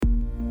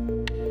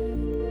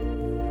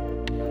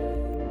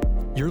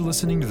You're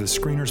listening to the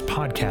Screeners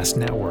Podcast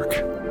Network.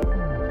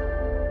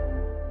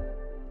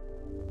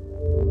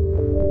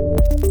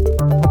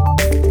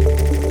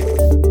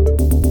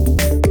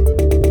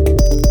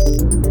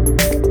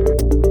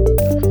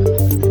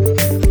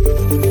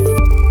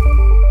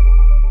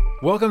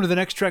 Welcome to the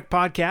Next Trek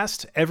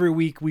Podcast. Every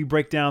week we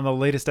break down the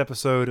latest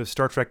episode of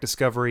Star Trek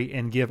Discovery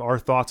and give our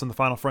thoughts on the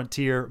final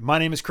frontier. My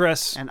name is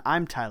Chris. And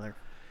I'm Tyler.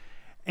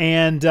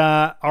 And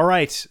all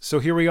right, so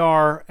here we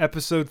are,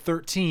 episode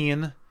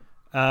 13.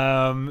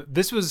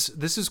 This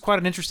is quite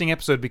an interesting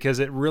episode because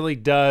it really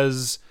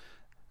does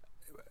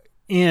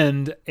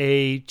end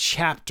a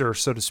chapter,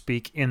 so to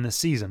speak, in the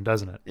season,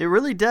 doesn't it? It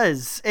really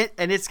does.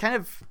 And it's kind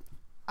of,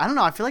 I don't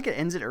know, I feel like it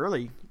ends it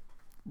early.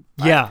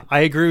 Yeah, I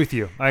agree with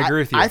you.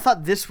 I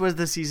thought this was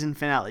the season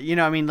finale. You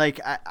know, I mean,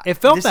 like, it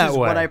felt this that is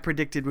way. what I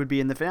predicted would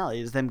be in the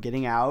finale, is them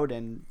getting out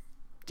and,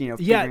 you know,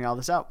 figuring all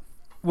this out.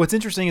 What's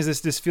interesting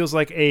is this feels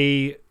like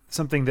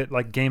something that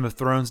like Game of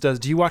Thrones does.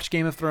 Do you watch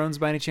Game of Thrones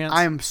by any chance?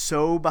 I am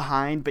so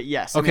behind, but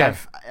yes. Okay. I mean,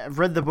 I've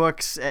read the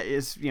books,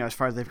 as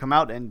far as they've come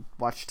out, and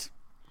watched.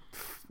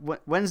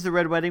 When's the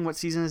Red Wedding? What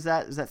season is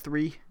that? Is that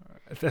 3?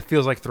 That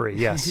feels like 3.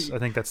 Yes, I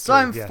think that's 3. So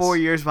I'm 4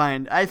 years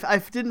behind. I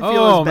didn't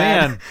feel as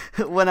bad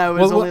when I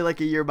was only like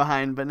a year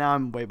behind, but now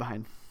I'm way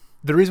behind.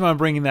 The reason why I'm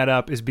bringing that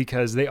up is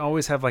because they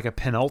always have like a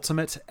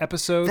penultimate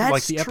episode. That's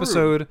like the true.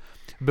 episode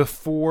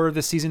before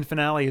the season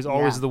finale is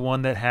always the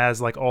one that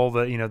has like all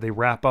the, they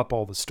wrap up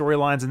all the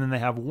storylines, and then they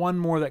have one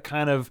more that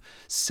kind of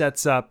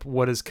sets up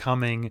what is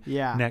coming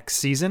next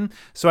season.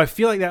 So I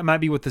feel like that might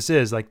be what this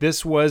is. Like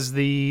this was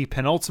the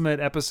penultimate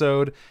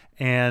episode,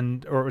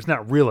 or it's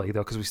not really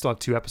though, because we still have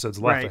 2 episodes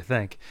left, I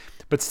think.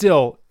 But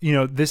still,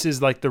 this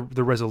is like the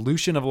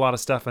resolution of a lot of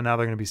stuff, and now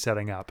they're going to be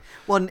setting up.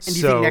 Well, and do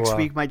you think next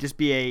week might just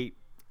be a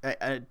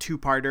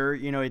 2-parter?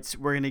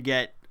 We're going to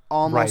get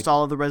almost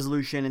all of the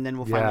resolution, and then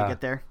we'll finally get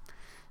there.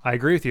 I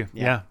agree with you.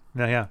 Yeah.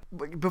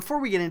 Before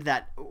we get into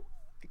that,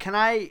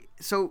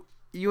 so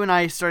you and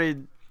I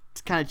started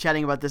kind of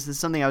chatting about this. This is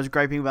something I was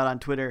griping about on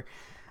Twitter.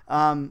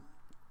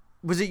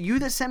 Was it you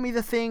that sent me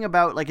the thing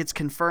about, like, it's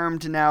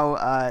confirmed now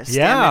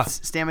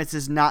Stamets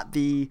is not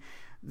the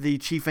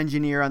chief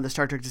engineer on the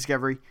Star Trek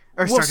Discovery?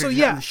 Or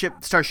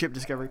Starship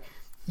Discovery.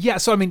 Yeah,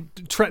 so I mean,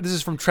 this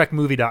is from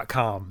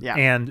TrekMovie.com,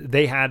 and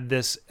they had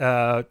this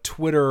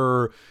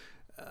Twitter,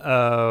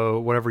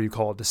 whatever you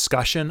call it,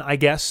 discussion, I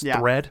guess,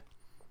 thread.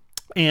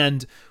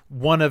 And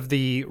one of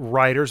the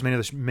writers, many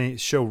of the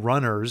show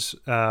runners,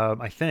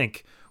 I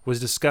think, was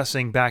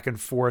discussing back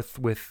and forth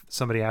with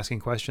somebody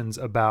asking questions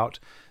about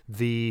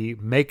the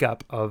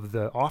makeup of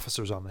the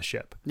officers on the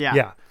ship.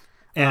 Yeah.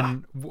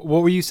 And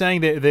what were you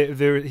saying?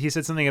 He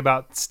said something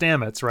about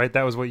Stamets, right?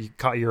 That was what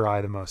caught your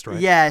eye the most, right?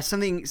 Yeah,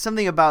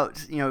 something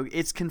about,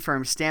 it's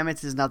confirmed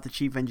Stamets is not the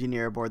chief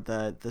engineer aboard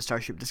the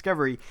Starship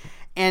Discovery.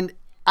 And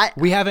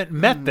we haven't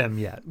met them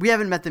yet. We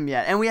haven't met them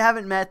yet. And we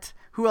haven't met...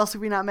 Who else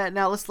have we not met?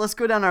 Now let's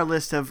go down our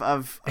list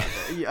of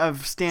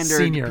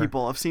standard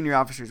people, of senior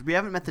officers. We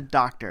haven't met the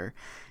doctor,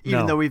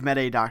 even though we've met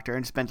a doctor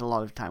and spent a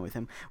lot of time with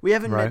him. We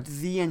haven't met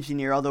the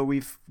engineer, although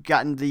we've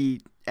gotten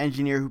the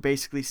engineer who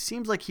basically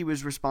seems like he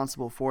was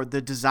responsible for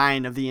the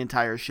design of the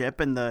entire ship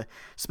and the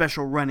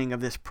special running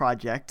of this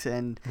project,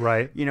 and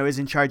is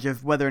in charge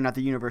of whether or not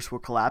the universe will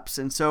collapse.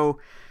 And so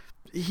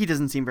he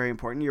doesn't seem very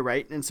important. You're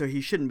right, and so he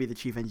shouldn't be the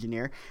chief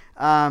engineer.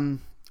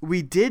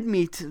 We did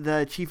meet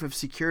the chief of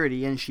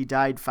security, and she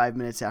died 5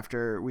 minutes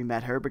after we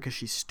met her because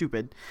she's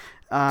stupid.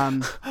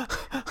 And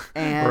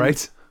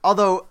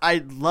although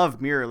I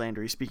love Mirror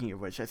Landry, speaking of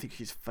which, I think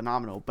she's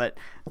phenomenal, but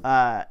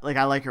I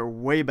like her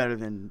way better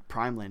than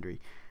Prime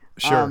Landry.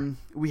 Sure.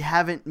 We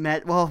haven't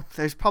met. Well,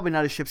 there's probably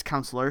not a ship's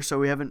counselor, so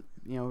we haven't.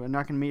 We're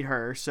not going to meet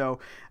her. So,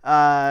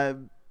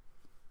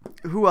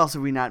 who else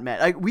have we not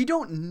met? We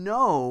don't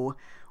know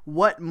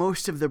what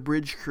most of the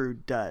bridge crew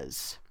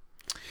does.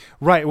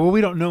 Right. Well, we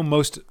don't know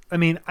most. I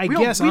mean, we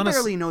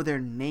barely know their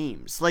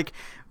names. Like,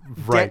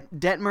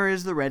 Detmer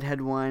is the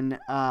redhead one.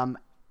 I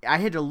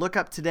had to look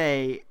up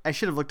today. I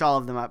should have looked all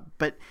of them up,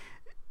 but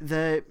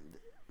the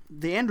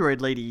android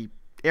lady,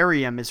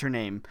 Ariam is her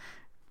name.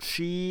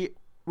 Somebody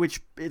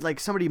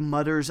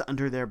mutters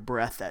under their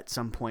breath at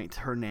some point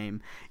her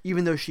name,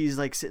 even though she's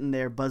like sitting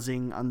there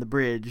buzzing on the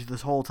bridge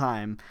this whole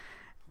time.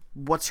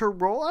 What's her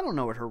role? I don't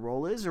know what her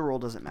role is. Her role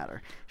doesn't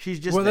matter. She's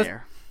just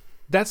there.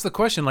 That's the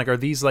question. Like, are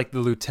these like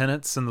the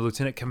lieutenants and the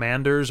lieutenant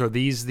commanders? Are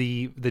these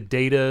the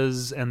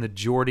Datas and the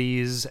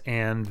Geordies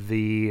and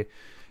the,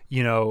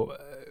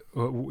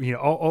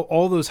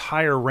 all those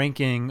higher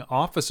ranking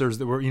officers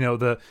that were,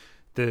 the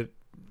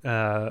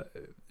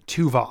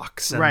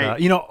Tuvoks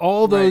and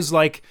all those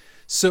like.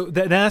 So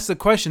that's the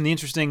question. The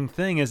interesting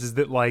thing is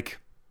that like,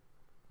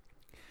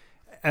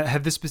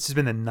 have this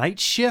been the night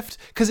shift?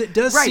 Because it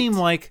does seem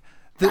like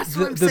that's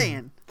what I'm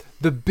saying.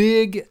 The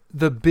big.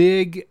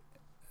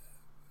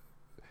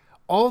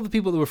 All of the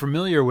people that we're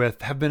familiar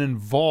with have been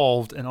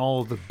involved in all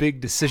of the big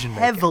decision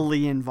making.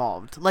 Heavily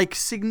involved, like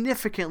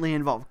significantly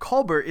involved.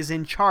 Colbert is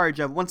in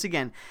charge of, once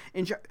again,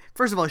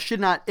 first of all,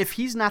 if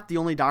he's not the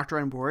only doctor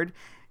on board,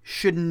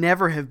 should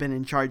never have been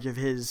in charge of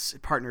his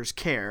partner's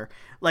care.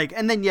 Like,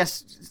 and then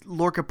yes,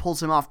 Lorca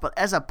pulls him off, but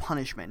as a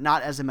punishment,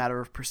 not as a matter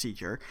of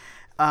procedure.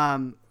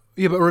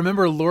 Yeah, but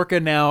remember, Lorca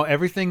now,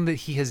 everything that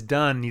he has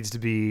done needs to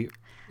be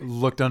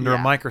looked under a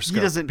microscope.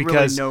 He doesn't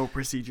really know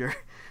procedure.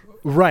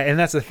 Right, and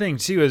that's the thing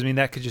too. I mean,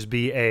 that could just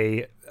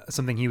be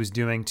something he was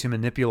doing to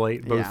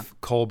manipulate both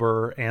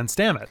Culber and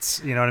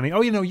Stamets. You know what I mean?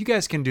 Oh, you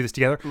guys can do this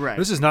together. Right.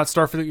 This is not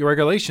Starfleet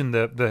regulation.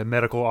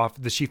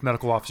 The chief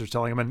medical officer is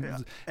telling him,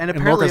 and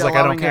apparently Lorca's like,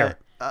 I don't care.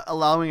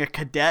 Allowing a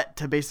cadet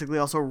to basically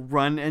also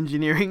run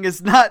engineering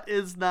is not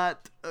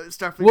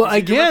Starfleet. Well,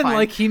 again,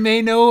 like he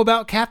may know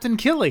about Captain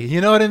Killy.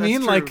 You know what I mean?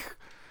 True. Like.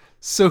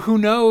 So who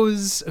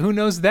knows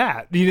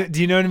that? Do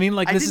you know what I mean?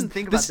 Like I didn't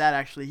think about that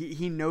actually.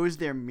 He knows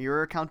their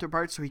mirror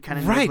counterparts, so he kind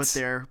of knows what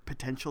their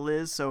potential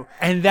is. So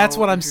and that's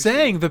what I'm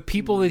saying. The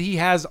people that he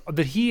has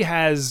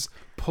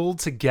pulled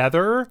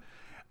together,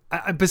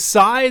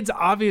 besides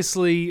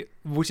obviously,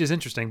 which is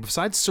interesting,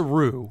 besides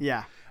Saru,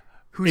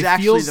 who's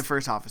actually the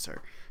first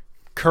officer.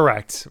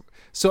 Correct.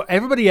 So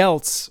everybody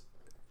else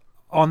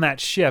on that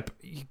ship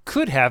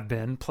could have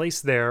been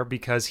placed there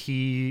because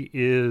he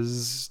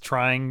is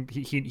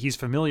he's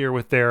familiar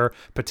with their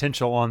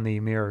potential on the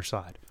mirror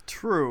side.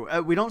 True.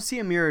 We don't see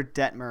a mirror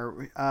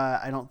Detmer,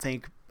 I don't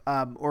think,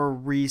 or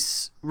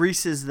Reese.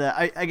 Reese is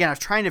I was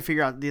trying to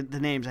figure out the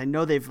names. I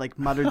know they've like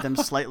muttered them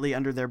slightly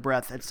under their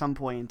breath at some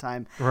point in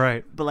time.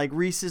 Right. But like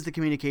Reese is the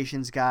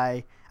communications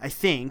guy, I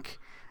think.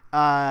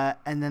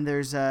 And then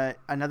there's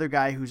another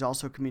guy who's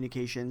also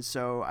communications,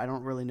 so I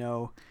don't really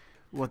know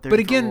what their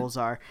roles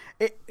are.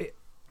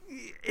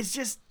 It's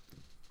just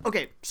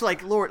okay. So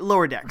like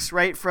lower decks,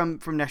 right?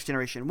 From Next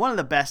Generation, one of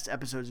the best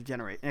episodes of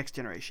Next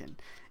Generation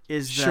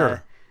is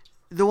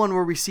the one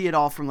where we see it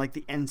all from like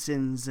the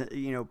ensign's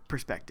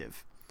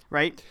perspective,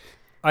 right?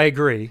 I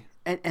agree,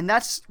 and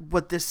that's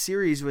what this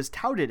series was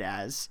touted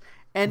as,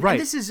 and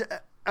this is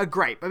a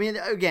gripe. I mean,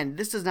 again,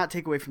 this does not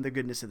take away from the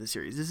goodness of the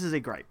series. This is a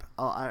gripe.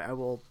 I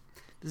will.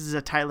 This is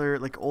a Tyler,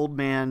 like old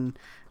man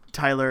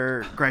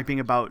Tyler griping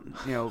about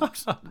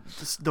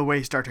the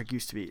way Star Trek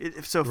used to be.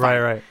 It's so fun.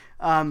 Right.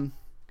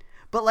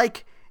 But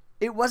like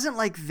it wasn't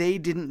like they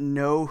didn't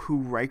know who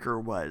Riker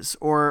was,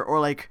 or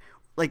like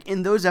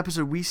in those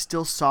episodes we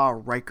still saw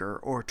Riker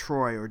or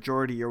Troy or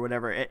Geordi or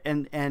whatever,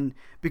 and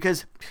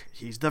because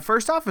he's the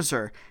first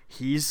officer,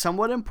 he's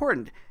somewhat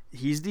important.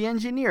 He's the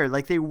engineer.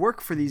 Like they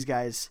work for these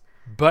guys.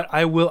 But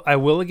I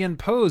will again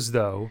pose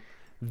though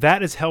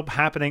that is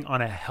happening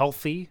on a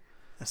healthy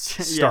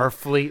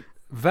Starfleet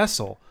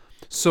vessel.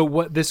 So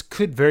what this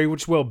could very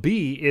much well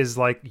be is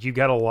like you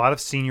got a lot of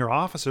senior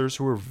officers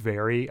who are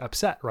very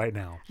upset right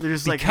now. They're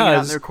just like hanging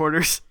out in their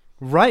quarters.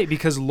 Right,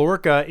 because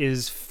Lorca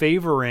is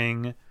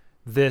favoring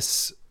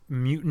this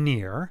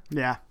mutineer.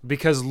 Yeah.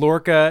 Because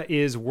Lorca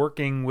is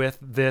working with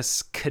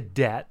this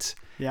cadet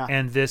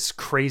and this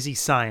crazy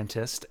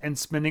scientist and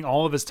spending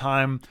all of his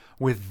time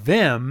with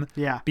them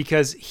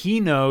because he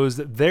knows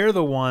that they're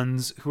the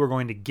ones who are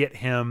going to get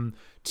him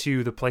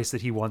to the place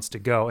that he wants to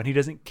go, and he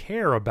doesn't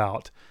care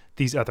about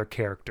these other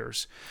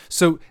characters.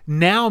 So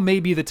now may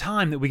be the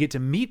time that we get to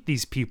meet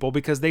these people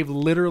because they've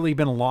literally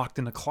been locked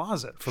in a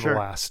closet for the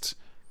last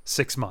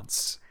 6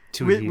 months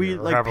to a year. We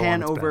like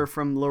pan over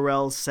from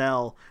Laurel's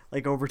cell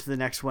like over to the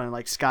next one, and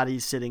like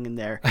Scotty's sitting in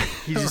there.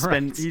 He's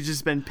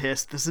just been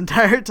pissed this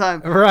entire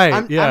time. Right.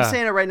 I'm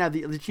saying it right now.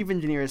 The chief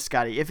engineer is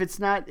Scotty. If it's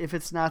not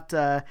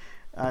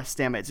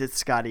Stamets, it's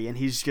Scotty, and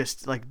he's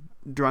just like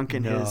drunk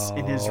in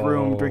his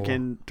room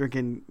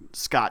drinking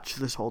scotch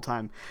this whole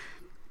time.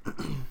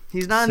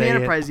 He's not on the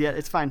Enterprise yet.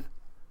 It's fine.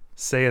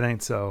 Say it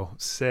ain't so.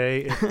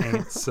 Say it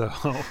ain't so.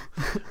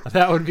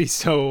 That would be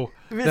so.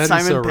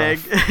 Simon Pegg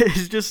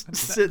is just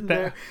sitting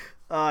there.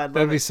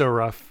 That'd be so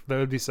rough. That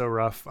would be so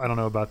rough. I don't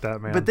know about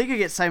that, man. But they could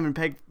get Simon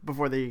Pegg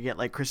before they could get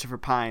like Christopher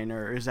Pine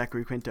or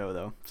Zachary Quinto,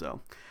 though. So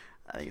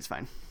I think it's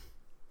fine.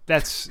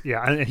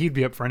 And he'd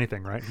be up for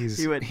anything, right? He's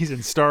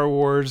in Star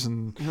Wars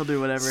and he'll do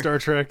whatever. Star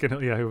Trek and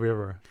he'll be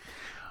ever.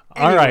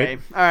 Anyway,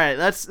 all right.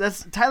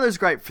 That's Tyler's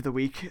gripe for the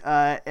week.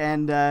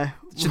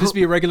 Should this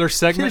be a regular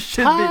segment?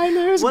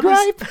 Tyler's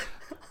gripe.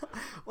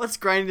 What's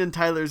grinding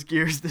Tyler's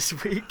gears this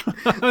week?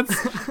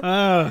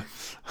 I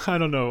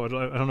don't know. I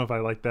don't know if I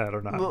like that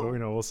or not. But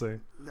we'll see.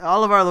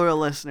 All of our loyal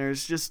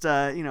listeners, just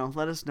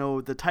let us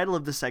know the title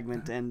of the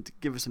segment and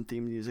give us some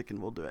theme music, and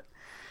we'll do it.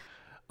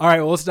 All right.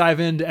 Well, let's dive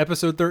into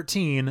episode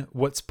 13.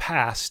 What's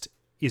past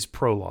is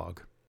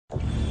Prologue.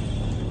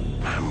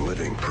 I'm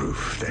living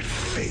proof that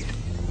fate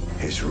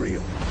is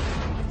real.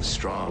 The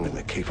strong and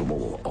the capable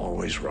will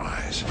always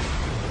rise.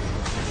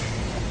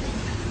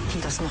 He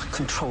does not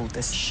control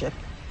this ship.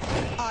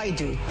 I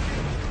do.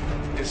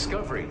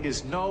 Discovery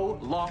is no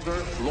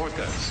longer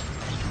Lorca's.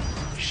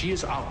 She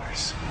is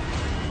ours.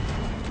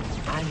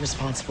 I'm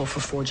responsible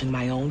for forging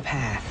my own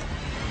path.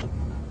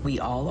 We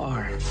all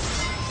are.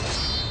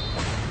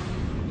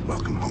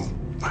 Welcome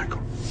home,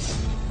 Michael.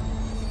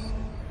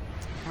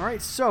 All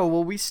right, so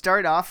we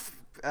start off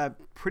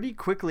pretty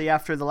quickly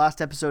after the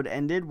last episode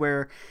ended,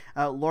 where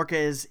Lorca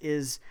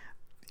is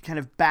kind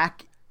of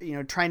back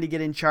trying to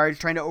get in charge,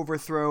 trying to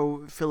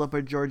overthrow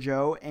Philippa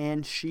Georgiou,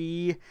 and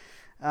he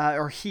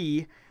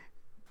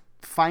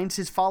finds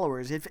his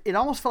followers. It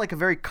almost felt like a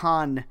very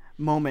Khan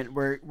moment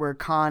where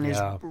Khan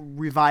is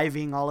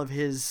reviving all of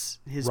his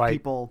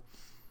people.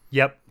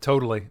 Yep,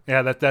 totally.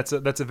 Yeah, that's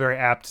a very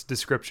apt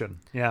description.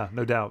 Yeah,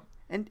 no doubt.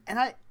 And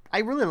I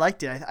really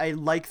liked it. I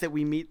like that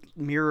we meet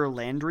Mirror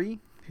Landry,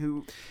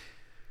 who.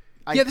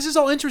 This is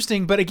all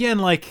interesting, but again,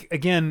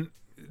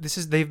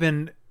 they've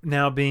been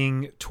now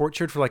being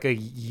tortured for like a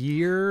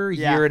year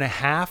and a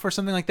half or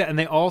something like that, and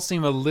they all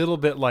seem a little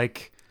bit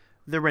like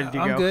they're ready to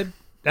go. I'm good.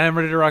 I'm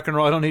ready to rock and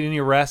roll. I don't need any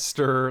rest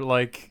or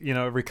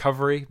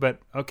recovery, but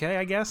okay,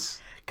 I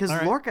guess. Because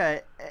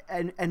Lorca,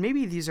 and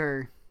maybe these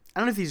are, I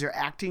don't know if these are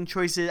acting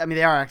choices. I mean,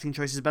 they are acting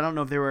choices, but I don't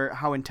know if they were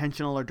how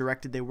intentional or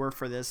directed they were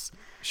for this.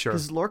 Sure.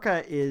 Because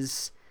Lorca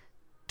is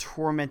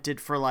tormented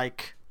for a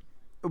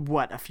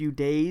few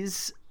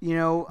days, in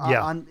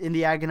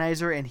the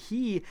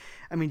agonizer,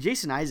 and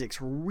Jason Isaacs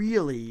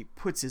really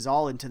puts his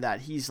all into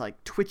that. He's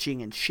like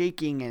twitching and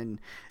shaking and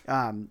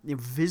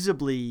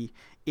visibly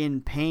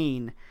in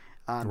pain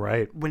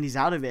when he's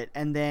out of it.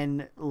 And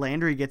then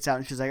Landry gets out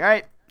and she's like, all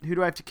right, who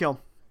do I have to kill?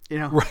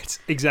 Right,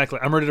 exactly.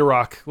 I'm ready to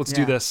rock. Let's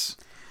do this.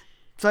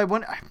 So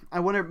I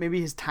wonder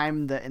maybe his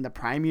time in the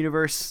Prime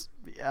universe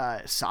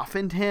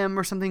softened him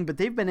or something, but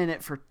they've been in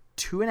it for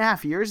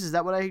 2.5 years. Is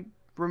that what I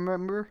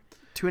remember?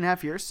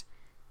 2.5 years?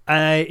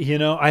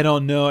 I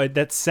don't know.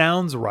 That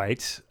sounds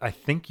right. I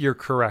think you're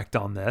correct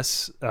on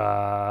this,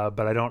 but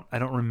I don't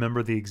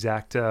remember the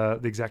exact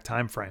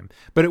time frame.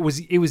 But it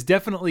was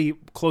definitely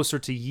closer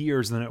to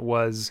years than it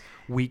was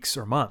weeks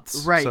or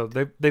months. Right. So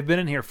they've been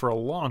in here for a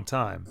long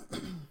time.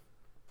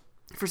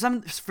 For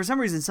some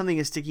reason, something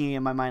is sticking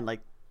in my mind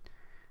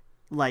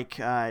like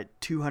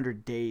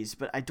 200 days,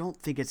 but I don't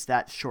think it's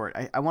that short.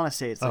 I want to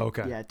say it's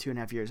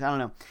 2.5 years. I don't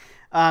know.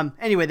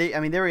 Anyway,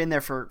 they were in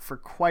there for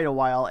quite a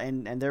while,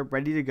 and they're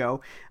ready to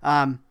go.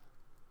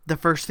 The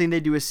first thing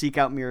they do is seek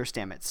out Mirror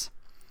Stamets,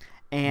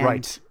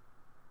 and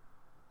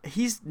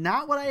he's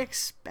not what I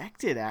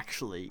expected,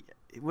 actually.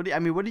 What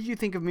did you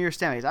think of Mirror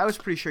Stamets? I was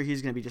pretty sure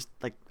he's going to be just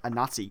like a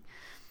Nazi.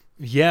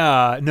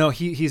 Yeah, no,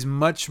 he's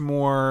much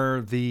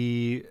more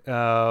the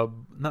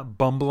not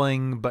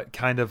bumbling, but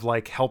kind of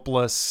like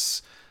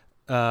helpless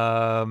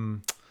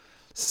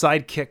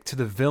sidekick to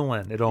the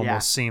villain. It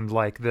almost seemed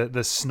like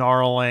the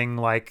snarling,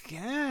 like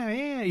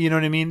you know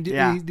what I mean?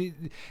 Yeah.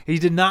 He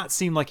did not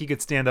seem like he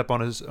could stand up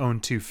on his own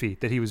 2 feet.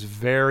 That he was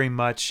very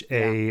much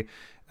he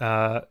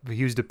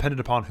was dependent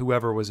upon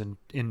whoever was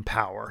in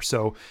power.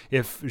 So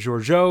if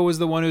Georgiou was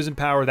the one who's in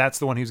power, that's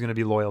the one who's going to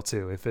be loyal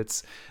to. If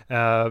it's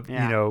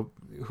whoever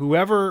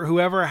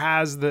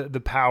has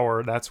the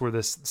power, that's where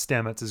this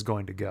Stamets is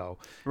going to go.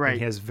 Right. And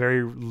he has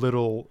very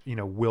little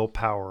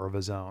willpower of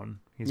his own.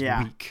 He's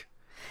weak.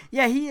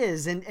 Yeah, he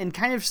is, and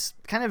kind of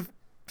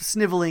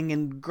sniveling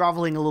and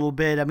groveling a little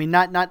bit. I mean,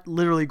 not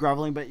literally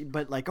groveling,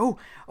 but like, you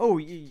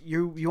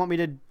want me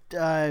to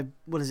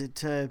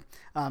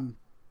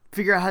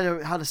figure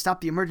out how to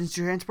stop the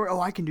emergency transport? Oh,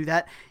 I can do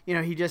that.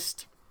 He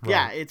just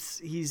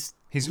he's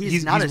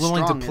not as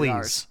willing strong to as please.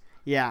 ours.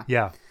 Yeah.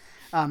 Yeah.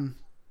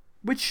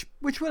 Which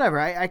whatever.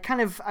 I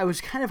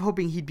was kind of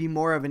hoping he'd be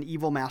more of an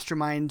evil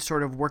mastermind,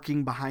 sort of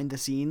working behind the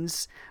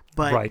scenes,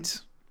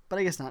 but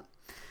I guess not.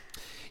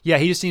 Yeah,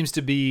 he just seems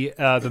to be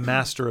the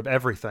master of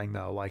everything,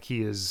 though. Like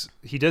he does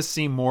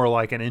seem more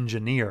like an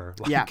engineer.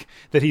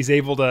 That he's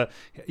able to,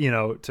 he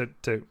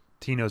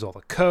knows all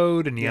the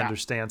code and he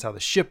understands how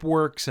the ship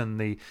works and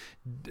the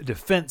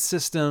defense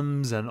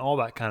systems and all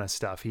that kind of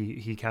stuff.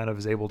 He kind of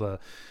is able to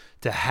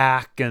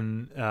hack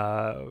and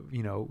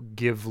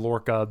give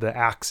Lorca the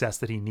access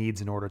that he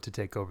needs in order to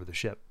take over the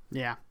ship.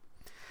 Yeah.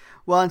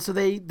 Well, and so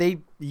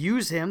they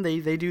use him.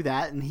 They do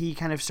that, and he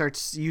kind of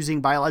starts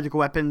using biological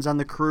weapons on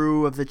the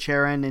crew of the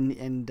Charon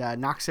and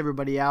knocks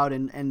everybody out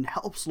and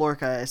helps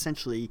Lorca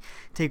essentially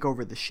take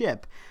over the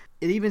ship.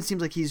 It even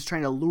seems like he's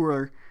trying to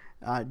lure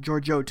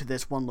Georgiou to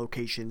this one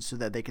location so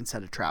that they can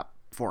set a trap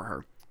for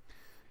her.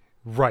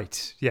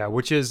 Right. Yeah.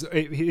 Which is,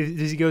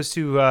 he goes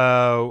to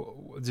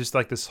just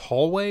like this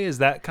hallway. Is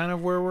that kind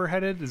of where we're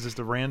headed? Is just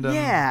a random?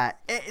 Yeah.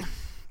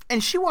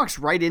 And she walks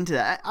right into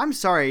that. I'm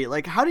sorry.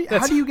 Like, how do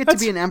you get to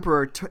be an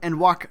emperor and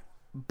walk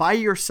by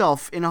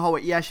yourself in a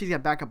hallway? Yeah, she's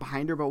got backup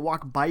behind her, but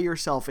walk by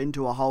yourself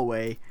into a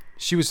hallway.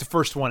 She was the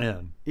first one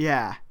in.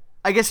 Yeah.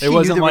 I guess she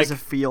knew there was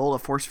a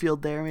force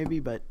field there, maybe,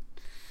 but.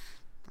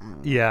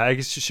 Yeah, I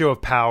guess a show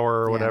of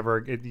power or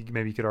whatever.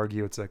 Maybe you could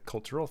argue it's a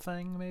cultural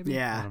thing, maybe.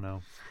 Yeah. I don't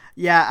know.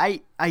 Yeah,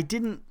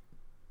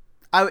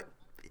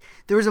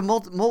 there was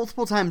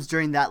multiple times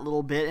during that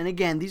little bit, and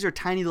again, these are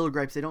tiny little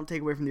gripes. They don't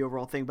take away from the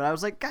overall thing, but I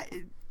was like,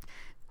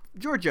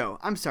 Georgiou,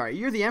 I'm sorry,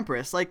 you're the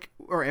Empress,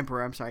 or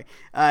Emperor, I'm sorry.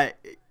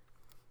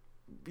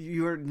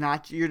 You're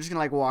just gonna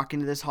like walk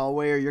into this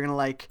hallway, or you're gonna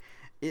like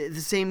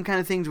the same kind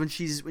of things when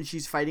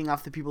she's fighting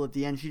off the people at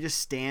the end. She just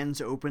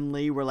stands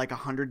openly where like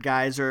 100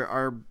 guys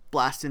are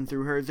blasting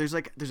through her. There's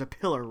a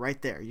pillar right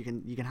there. You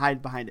can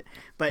hide behind it.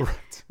 But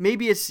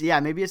maybe it's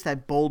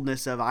that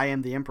boldness of I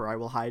am the Emperor. I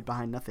will hide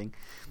behind nothing.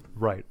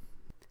 Right.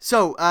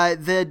 So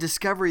the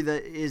Discovery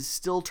that is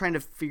still trying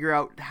to figure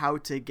out how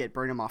to get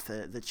Burnham off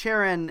the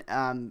Charon.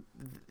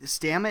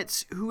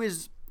 Stamets, who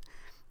is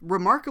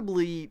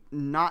remarkably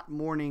not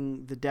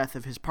mourning the death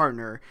of his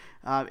partner,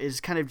 is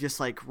kind of just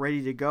like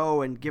ready to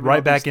go and give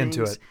right back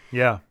into it.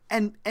 Yeah.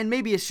 And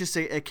maybe it's just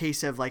a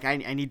case of like, I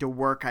need to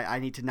work. I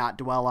need to not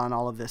dwell on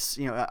all of this,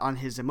 on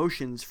his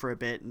emotions for a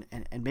bit.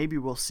 And maybe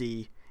we'll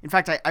see. In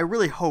fact, I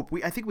really hope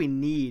I think we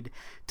need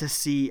to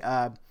see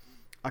a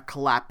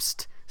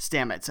collapsed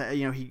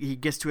Stamets. He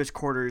gets to his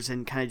quarters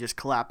and kind of just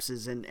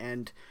collapses.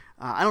 And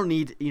I don't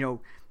need,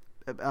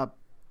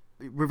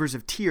 rivers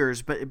of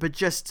tears, but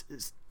just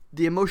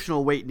the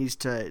emotional weight needs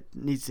to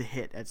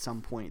hit at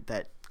some point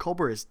that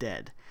Culber is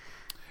dead.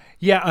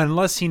 Yeah,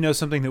 unless he knows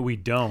something that we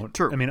don't.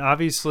 True. I mean,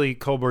 obviously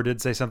Culber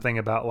did say something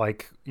about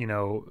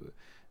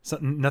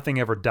nothing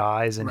ever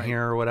dies in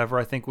here or whatever,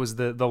 I think was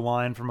the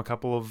line from a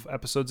couple of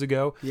episodes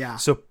ago. Yeah.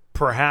 So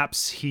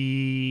perhaps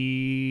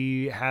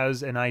he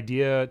has an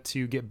idea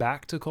to get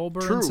back to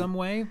Culber in some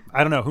way.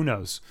 I don't know. Who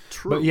knows?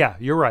 True. But yeah,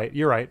 you're right.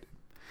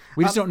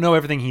 We just don't know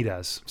everything he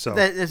does. So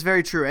that's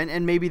very true.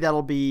 And maybe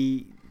that'll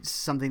be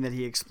something that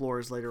he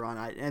explores later on.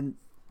 And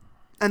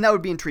that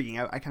would be intriguing.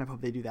 I kind of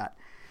hope they do that.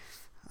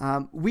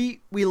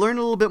 We learn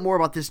a little bit more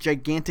about this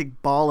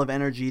gigantic ball of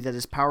energy that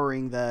is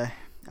powering the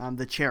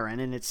Charon,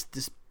 and it's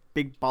this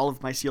big ball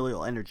of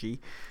mycelial energy.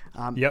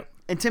 Yep.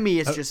 And to me,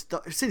 it's just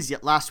since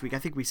last week, I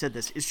think we said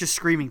this. It's just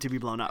screaming to be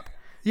blown up.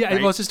 Yeah,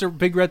 right? Well, it's just a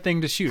big red thing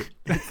to shoot.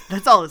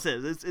 That's all it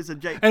is. It's a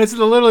giant. And it's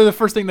literally the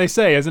first thing they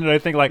say, isn't it? I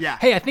think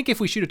hey, I think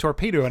if we shoot a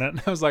torpedo in it,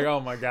 and I was like, oh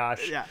my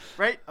gosh. Yeah.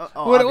 Right.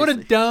 What a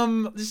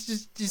dumb. It's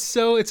just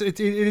so it's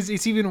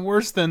even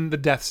worse than the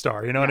Death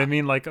Star. You know what I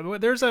mean? Like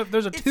there's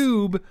a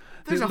tube.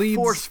 There's a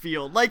force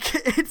field. Like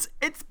it's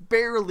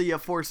barely a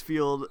force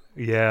field.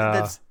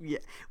 Yeah.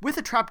 With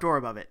a trapdoor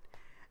above it,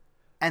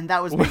 and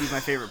that was maybe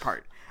my favorite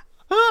part.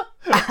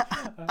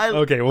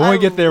 Okay, when we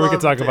get there, we can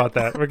talk about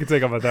that. We can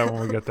talk about that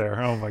when we get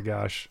there. Oh my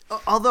gosh!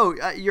 Although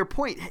your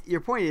point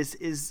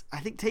is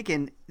I think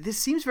taken. This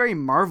seems very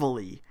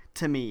Marvel-y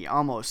to me,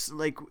 almost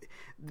like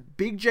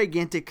big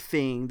gigantic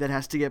thing that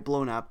has to get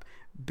blown up,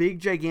 big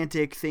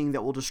gigantic thing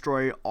that will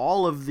destroy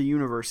all of the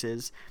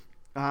universes,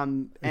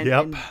 and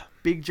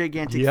big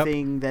gigantic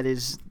thing that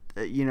is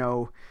like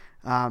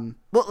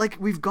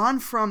we've gone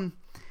from.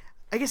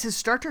 I guess, has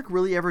Star Trek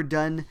really ever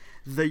done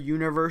the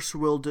universe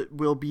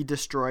will be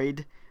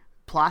destroyed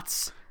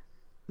plots?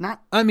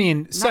 Not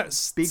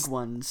big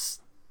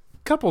ones.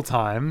 Couple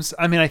times.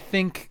 I mean, I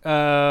think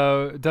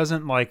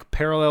doesn't like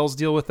Parallels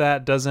deal with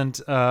that?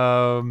 Doesn't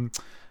what's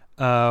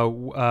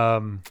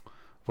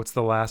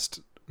the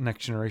last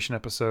Next Generation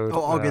episode?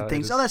 All Good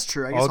Things. That's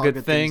true. I guess all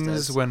good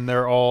things when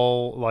they're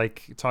all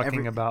like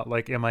talking about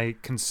like, am I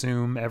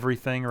consume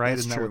everything? Right?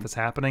 Isn't that what's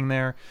happening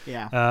there?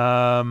 Yeah.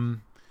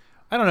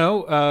 I don't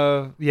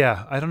know.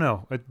 I don't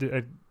know.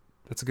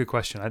 That's a good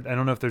question. I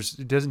don't know if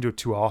it doesn't do it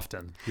too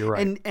often. You're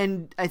right.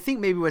 And I think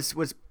maybe what's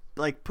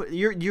like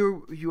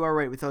you are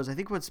right with those. I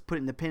think what's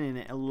putting the pin in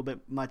it a little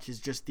bit much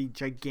is just the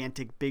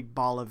gigantic big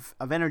ball of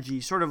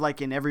energy, sort of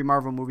like in every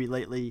Marvel movie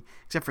lately,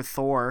 except for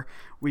Thor.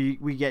 We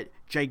get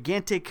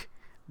gigantic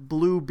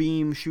blue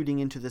beam shooting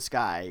into the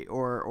sky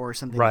or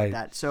something like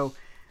that. So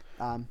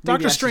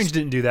Doctor Strange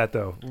didn't do that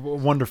though.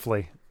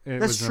 Wonderfully.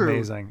 That's was true.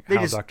 Amazing. They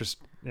how just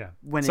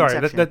Sorry,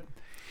 that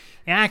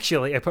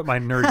actually I put my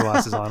nerd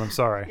glasses on. I'm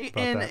sorry.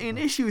 In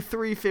issue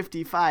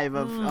 355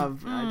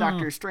 of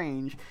Doctor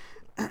Strange.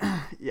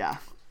 Yeah.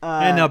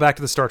 And now back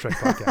to the Star Trek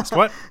podcast.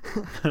 What?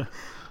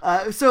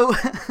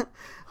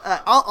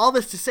 All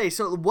this to say,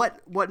 so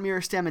what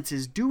Mirror Stamets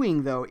is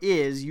doing though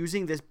is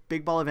using this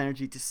big ball of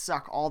energy to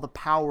suck all the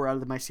power out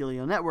of the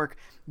mycelial network,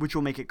 which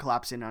will make it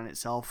collapse in on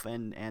itself,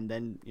 and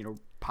then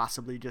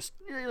possibly just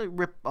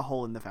rip a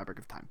hole in the fabric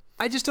of time.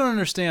 I just don't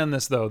understand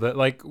this though. That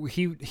like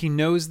he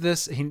knows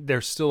this.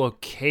 They're still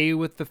okay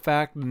with the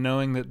fact,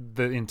 knowing that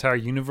the entire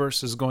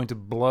universe is going to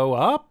blow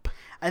up.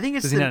 I think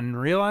does he not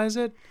realize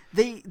it?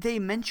 They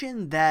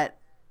mentioned that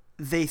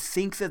they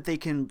think that they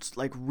can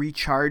like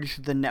recharge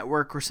the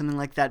network or something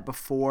like that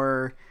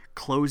before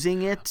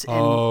closing it.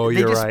 And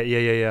you're right.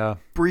 Yeah.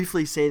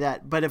 Briefly say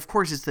that, but of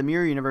course it's the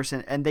mirror universe,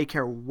 and they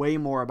care way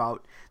more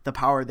about the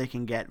power they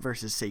can get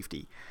versus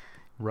safety.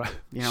 Right.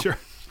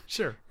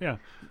 Sure. Yeah.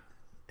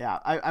 Yeah,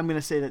 I'm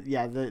gonna say that.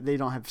 Yeah, they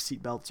don't have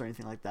seatbelts or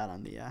anything like that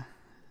on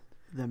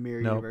the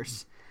mirror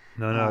universe.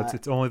 No,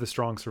 it's only the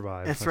strong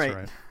survive. That's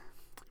right.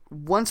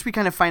 Once we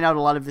kind of find out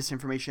a lot of this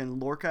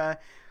information, Lorca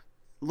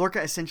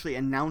essentially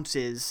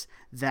announces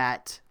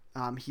that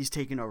he's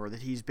taken over,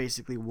 that he's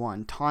basically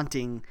won,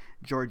 taunting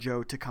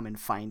Georgiou to come and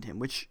find him,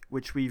 which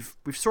we've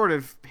sort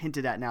of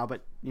hinted at now,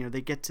 but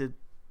they get to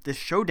this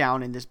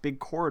showdown in this big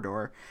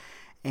corridor,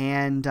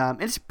 and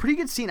it's a pretty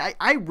good scene.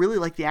 I really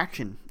like the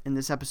action in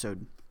this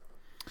episode.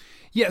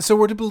 Yeah, so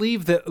we're to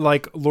believe that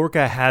like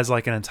Lorca has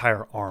like an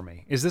entire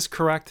army. Is this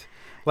correct?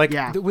 Like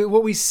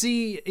what we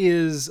see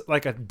is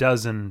like a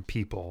dozen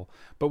people,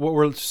 but what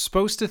we're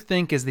supposed to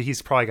think is that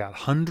he's probably got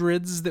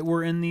hundreds that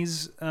were in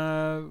these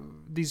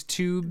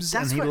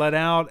tubes. He let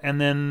out, and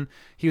then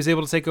he was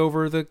able to take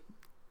over the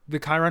the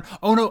Chiron?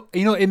 Oh no,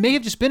 it may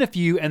have just been a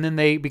few, and then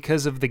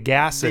because of the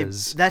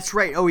gases. That's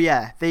right. Oh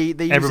yeah, they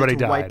used everybody it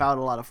to died. wipe out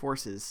a lot of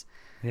forces.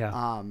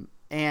 Yeah.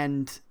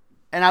 And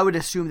I would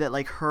assume that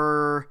like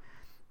her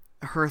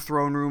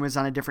throne room is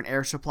on a different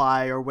air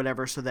supply or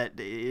whatever, so that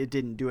it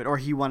didn't do it, or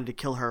he wanted to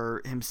kill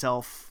her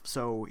himself,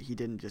 so he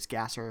didn't just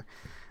gas her.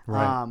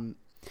 Right.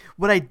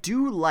 What I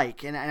do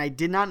like, and I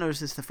did not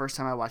notice this the first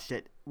time I watched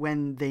it,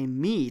 when they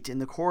meet in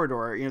the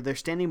corridor, they're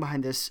standing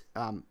behind this.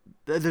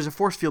 There's a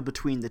force field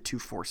between the two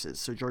forces.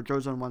 So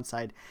Georgiou's on one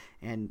side,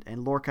 and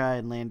Lorca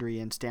and Landry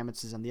and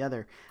Stamets is on the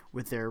other,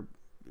 with their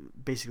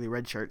basically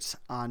red shirts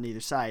on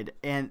either side.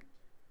 And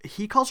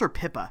he calls her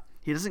Pippa.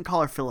 He doesn't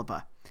call her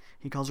Philippa.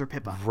 He calls her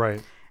Pippa.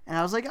 Right. And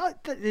I was like, oh,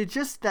 it's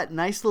just that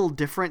nice little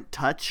different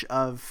touch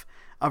of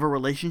a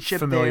relationship,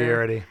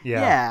 familiarity. There.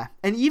 Yeah.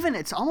 And even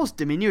it's almost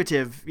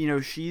diminutive.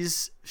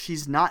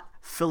 She's not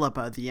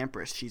Philippa the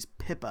Empress. She's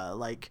Pippa,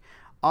 like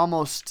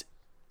almost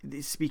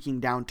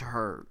speaking down to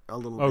her a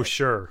little bit. Oh,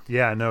 sure.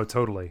 Yeah, no,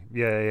 totally.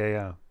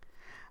 Yeah.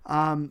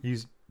 What were you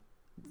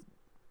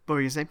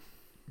going to say?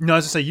 No, I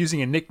was going to say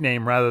using a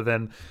nickname rather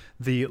than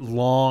the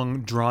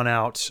long,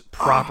 drawn-out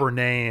proper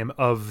name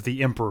of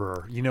the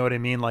emperor. You know what I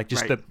mean? Like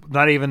just right.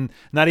 not even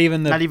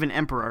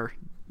emperor.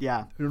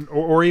 Yeah.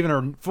 Or even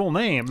her full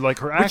name, like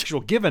her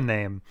actual given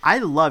name. I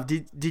love.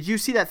 Did you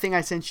see that thing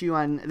I sent you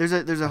on?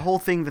 There's a whole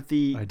thing that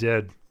I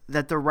did.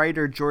 That the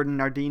writer Jordan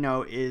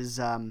Nardino is.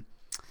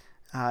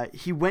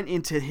 He went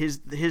into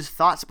his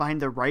thoughts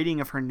behind the writing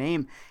of her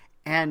name,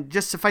 and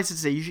just suffice it to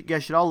say, you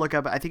guys should all look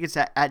up. I think it's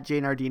at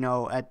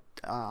JNardino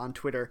on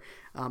Twitter.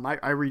 We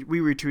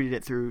retweeted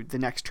it through the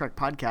Next Trek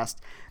podcast,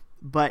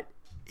 but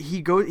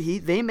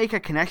they make a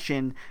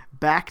connection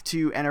back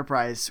to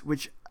Enterprise,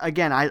 which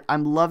again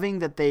I'm loving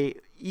that they,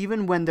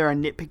 even when there are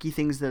nitpicky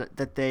things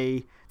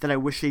that I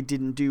wish they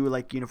didn't do,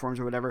 like uniforms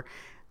or whatever,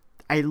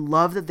 I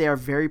love that they are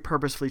very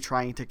purposefully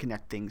trying to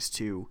connect things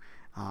to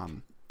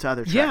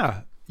other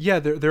Trek. Yeah,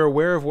 they're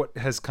aware of what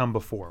has come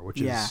before,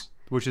 which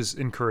is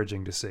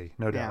encouraging to see,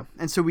 no doubt.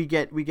 Yeah, and so we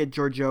get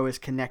Georgiou is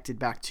connected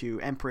back to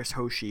Empress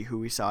Hoshi, who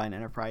we saw in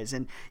Enterprise,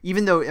 and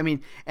even though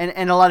and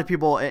a lot of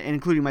people,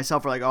 including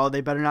myself, are like, oh,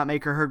 they better not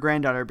make her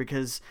granddaughter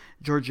because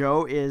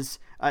Georgiou is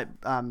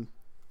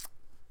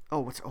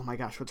what's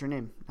her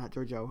name? Not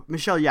Georgiou,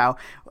 Michelle Yeoh.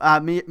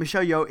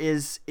 Michelle Yeoh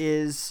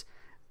is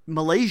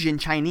Malaysian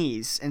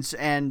Chinese,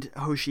 and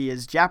Hoshi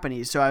is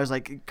Japanese. So I was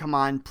like, come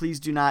on, please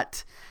do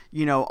not.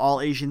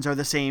 All Asians are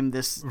the same.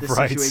 This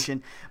right.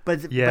 situation,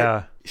 but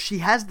she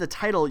has the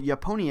title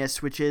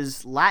Japonius, which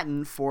is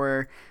Latin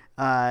for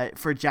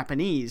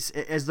Japanese,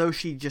 as though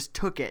she just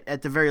took it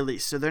at the very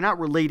least. So they're not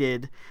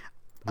related,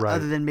 right.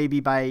 Other than maybe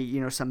by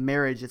some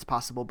marriage, it's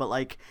possible. But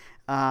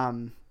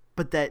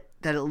but that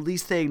at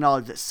least they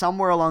acknowledge that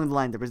somewhere along the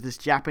line there was this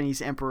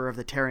Japanese emperor of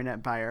the Terran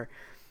Empire.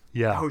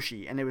 Yeah,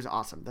 Hoshi, and it was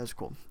awesome. That was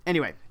cool.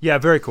 Anyway, yeah,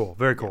 very cool,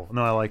 very cool. Yeah.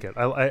 No, I like it.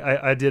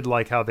 I did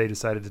like how they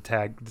decided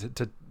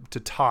to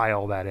tie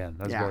all that in.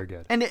 That was very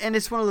good. And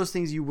it's one of those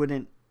things you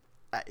wouldn't,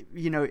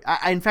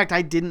 in fact,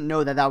 I didn't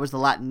know that was the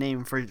Latin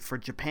name for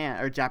Japan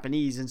or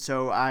Japanese, and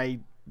so I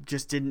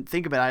just didn't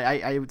think about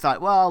it. I thought,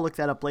 well, I'll look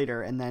that up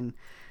later, and then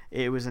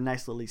it was a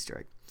nice little Easter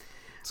egg.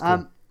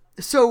 Cool.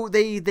 So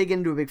they get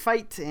into a big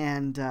fight,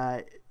 and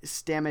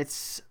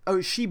Stamets,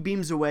 she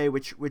beams away,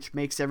 which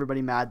makes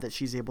everybody mad that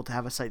she's able to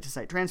have a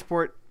site-to-site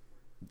transport.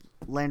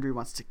 Landry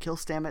wants to kill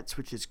Stamets,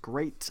 which is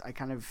great. I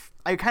kind of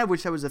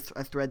wish that was a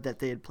thread that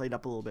they had played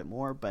up a little bit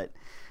more, but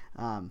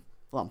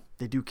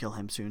they do kill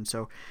him soon,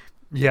 so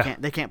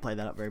they can't play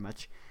that up very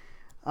much.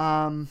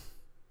 And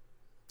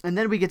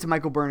then we get to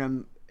Michael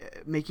Burnham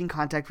making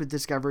contact with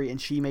Discovery, and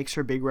she makes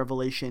her big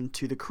revelation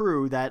to the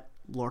crew that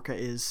Lorca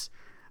is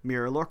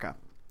Mirror Lorca.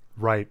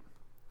 Right.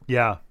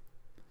 Yeah.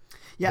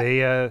 Yeah.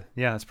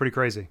 It's pretty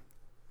crazy.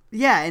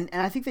 Yeah, and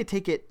I think they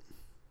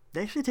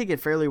actually take it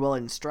fairly well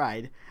in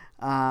stride.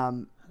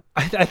 I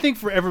think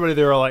for everybody,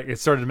 they were like, it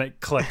started to make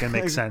click and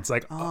make sense.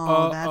 Like, that's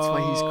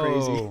why he's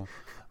crazy.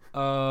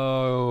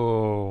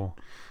 Oh.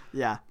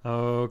 Yeah.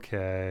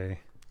 Okay.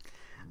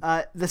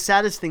 The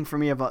saddest thing for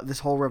me about this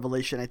whole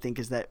revelation, I think,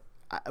 is that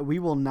we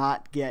will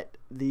not get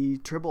the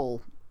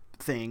Tribble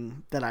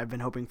thing that I've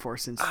been hoping for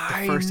since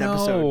the first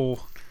episode.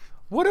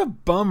 What a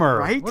bummer.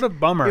 Right? What a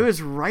bummer. It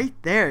was right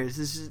there. This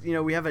is,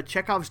 we have a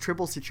Chekhov's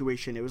Tribble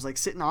situation. It was like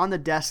sitting on the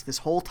desk this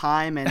whole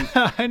time, and,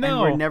 I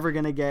know. And we're never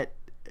going to get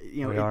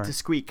it to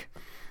squeak.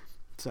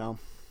 So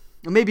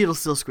maybe it'll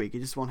still squeak. It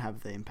just won't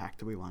have the impact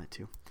that we want it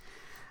to.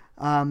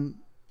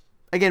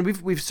 Again,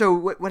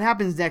 what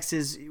happens next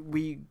is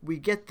we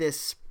get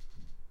this.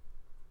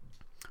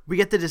 We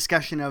get the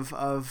discussion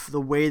of the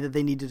way that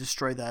they need to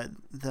destroy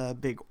the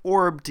big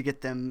orb to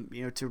get them,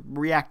 to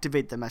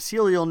reactivate the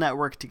mycelial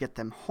network to get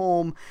them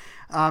home,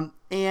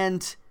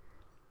 and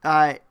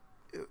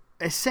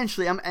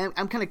essentially, I'm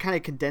kind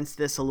of condensed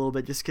this a little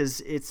bit just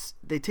because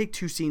they take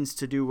two scenes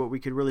to do what we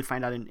could really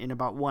find out in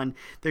about one.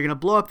 They're going to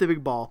blow up the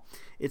big ball.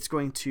 It's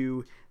going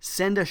to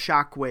send a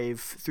shockwave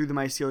through the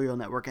mycelial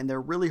network, and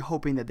they're really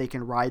hoping that they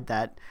can ride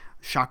that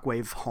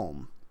shockwave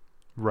home.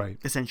 Right.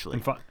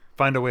 Essentially. And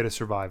Find a way to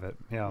survive it.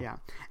 Yeah.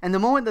 And the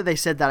moment that they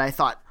said that, I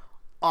thought,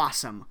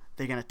 awesome.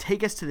 They're going to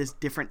take us to this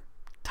different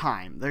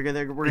time. We're going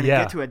to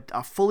get to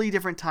a fully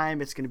different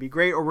time. It's going to be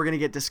great. Or we're going to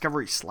get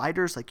Discovery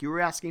sliders like you were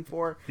asking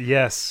for.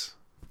 Yes.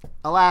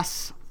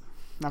 Alas,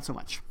 not so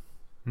much.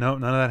 No,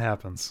 none of that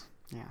happens.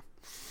 Yeah.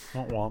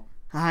 Womp womp.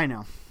 I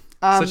know.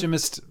 Such a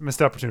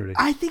missed opportunity.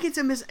 I think it's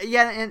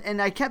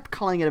and I kept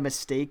calling it a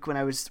mistake when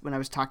I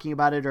was talking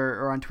about it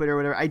or on Twitter or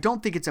whatever. I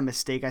don't think it's a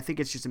mistake. I think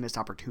it's just a missed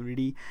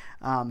opportunity.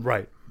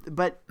 Right.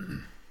 But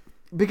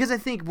because I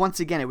think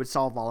once again it would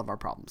solve all of our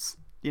problems.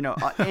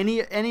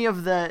 Any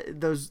of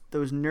those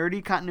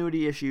nerdy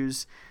continuity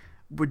issues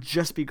would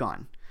just be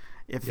gone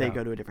if they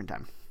go to a different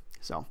time.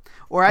 So,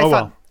 or I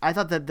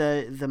thought that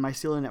the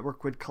mycelial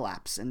network would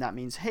collapse, and that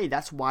means, hey,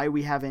 that's why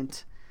we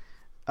haven't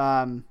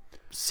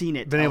seen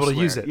it, been able to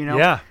use it.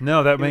 Yeah,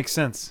 no, that makes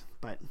sense.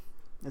 But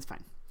that's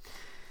fine.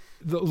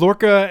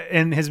 Lorca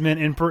and his men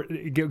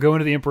go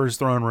into the Emperor's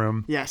throne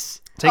room.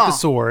 Yes, take the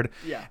sword.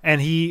 Yeah,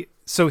 and he's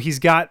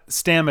got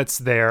Stamets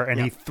there,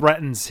 and he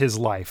threatens his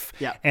life.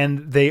 Yeah,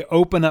 and they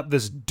open up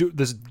this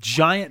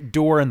giant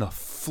door in the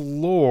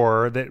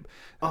floor that.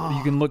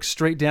 You can look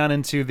straight down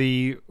into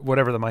the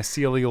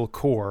mycelial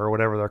core or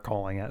whatever they're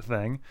calling that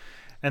thing,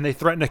 and they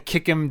threaten to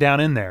kick him down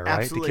in there,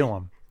 right, to kill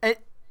him.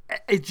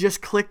 It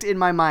just clicked in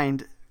my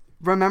mind.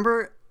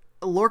 Remember,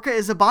 Lorca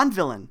is a Bond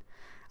villain.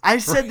 I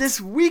said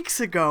this weeks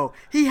ago.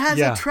 He has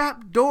a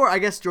trap door. I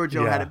guess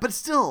Giorgio had it, but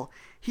still,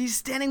 he's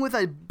standing with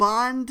a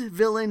Bond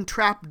villain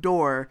trap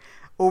door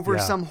over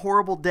some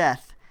horrible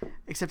death,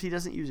 except he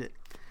doesn't use it.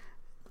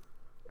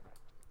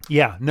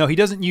 Yeah, no, he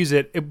doesn't use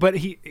it, but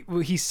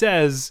he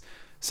says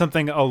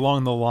something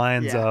along the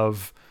lines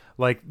of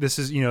like this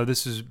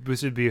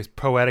would be a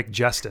poetic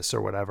justice or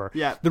whatever.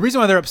 Yeah. The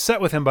reason why they're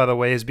upset with him, by the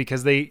way, is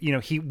because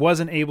he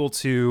wasn't able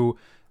to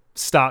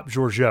stop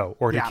Giorgio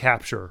or to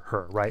capture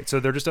her, right? So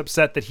they're just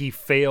upset that he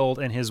failed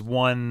in his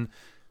one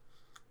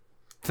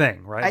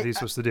thing, right? That he's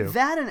supposed to do.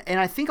 That and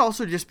I think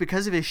also just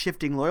because of his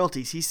shifting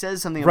loyalties, he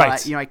says something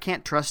about I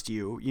can't trust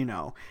you,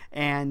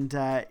 and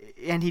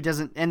he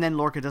doesn't, and then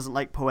Lorca doesn't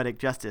like poetic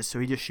justice, so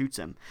he just shoots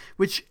him.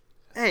 Which,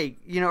 hey,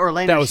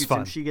 Orlando shoots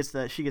him. She gets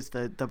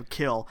the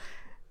kill.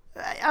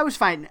 I was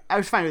fine. I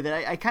was fine with it.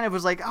 I kind of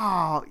was like,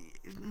 oh,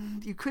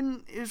 you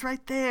couldn't. It was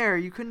right there.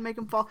 You couldn't make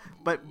him fall.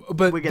 But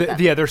we get that.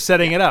 Yeah, they're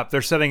setting it up.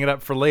 They're setting it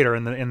up for later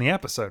in the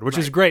episode, which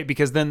is great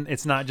because then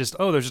it's not just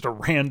there's just a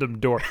random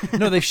door.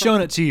 No, they've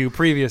shown it to you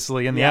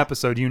previously in the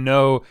episode.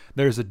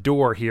 There's a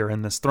door here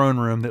in this throne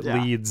room that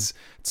leads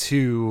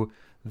to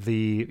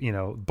the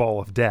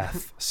ball of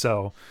death.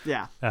 So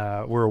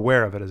we're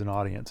aware of it as an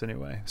audience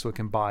anyway, so it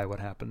can buy what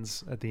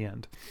happens at the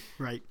end.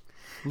 Right.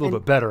 A little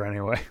bit better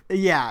anyway.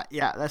 Yeah,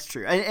 that's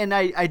true. And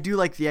I do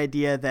like the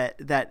idea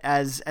that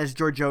as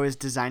Giorgio is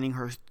designing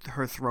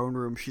her throne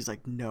room, she's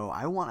like, no,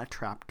 I want a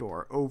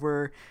trapdoor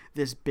over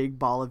this big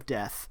ball of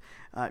death,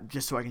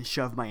 just so I can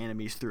shove my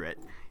enemies through it.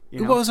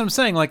 Well, that's what I'm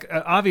saying. Like,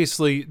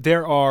 obviously,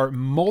 there are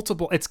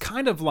multiple. It's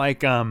kind of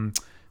like Indiana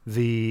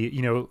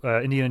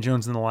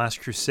Jones and the Last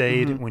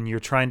Crusade when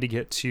you're trying to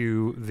get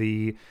to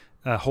the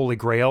Holy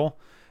Grail.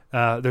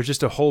 There's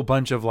just a whole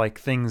bunch of like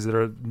things that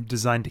are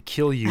designed to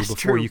kill you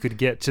before you could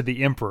get to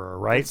the Emperor,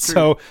 right?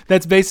 So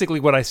that's basically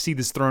what I see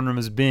this throne room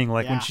as being.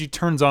 Like when she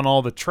turns on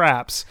all the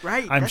traps,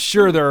 I'm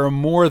sure there are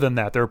more than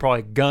that. There are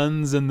probably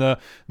guns in the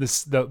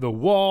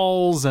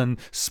walls and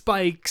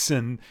spikes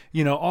and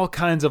all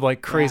kinds of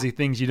like crazy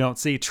things you don't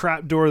see.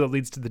 Trapdoor that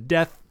leads to the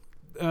death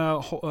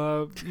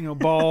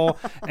ball,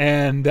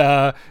 and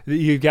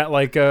you've got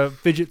like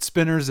fidget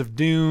spinners of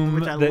doom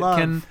which I love.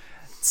 Can.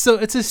 So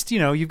it's just,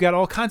 you've got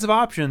all kinds of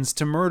options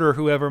to murder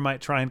whoever might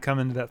try and come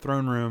into that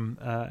throne room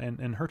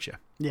and hurt you.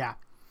 Yeah.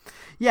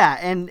 Yeah,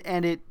 and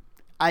it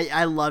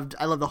I love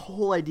the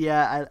whole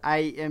idea.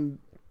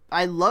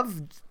 I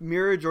love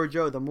Mira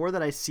Giorgio. The more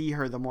that I see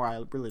her, the more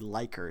I really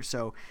like her.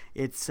 So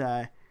it's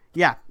I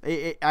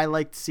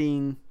liked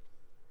seeing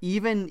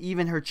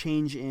even her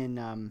change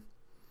in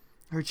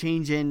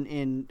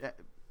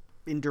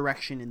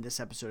direction in this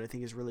episode. I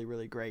think is really,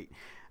 really great.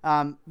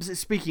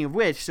 Speaking of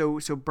which, so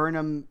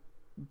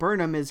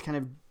Burnham is kind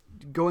of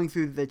going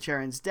through the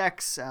Charon's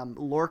decks.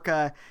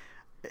 Lorca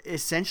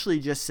essentially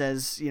just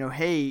says,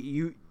 hey,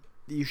 you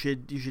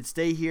should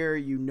stay here.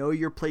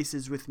 Your place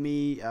is with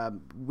me.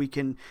 We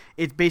can.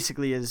 It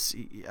basically is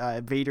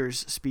Vader's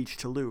speech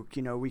to Luke.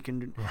 We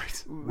can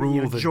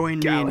join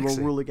me and we'll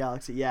rule the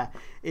galaxy. Yeah,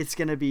 it's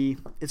gonna be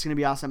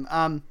awesome.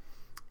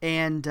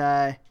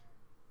 And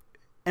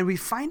we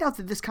find out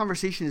that this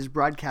conversation is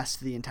broadcast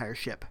to the entire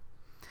ship,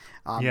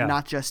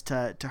 not just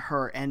to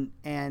her.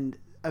 And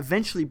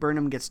eventually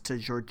Burnham gets to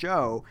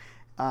Giorgio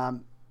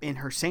in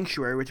her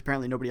sanctuary, which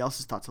apparently nobody else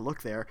has thought to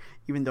look there,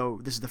 even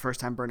though this is the first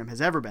time Burnham has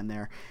ever been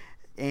there.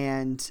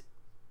 And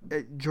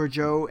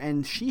Giorgio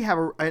and she have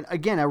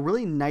a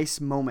really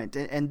nice moment,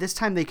 and this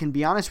time they can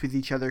be honest with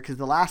each other, because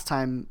the last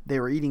time they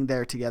were eating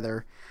there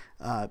together,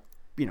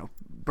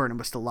 Burnham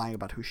was still lying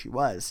about who she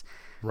was.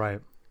 Right.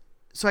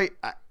 So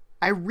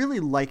I really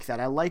like that.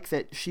 I like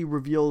that she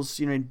reveals,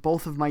 in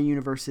both of my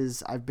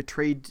universes, I've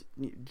betrayed,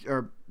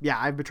 or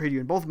I've betrayed you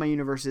in both of my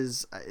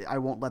universes. I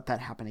won't let that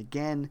happen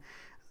again.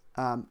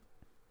 And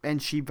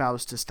she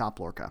vows to stop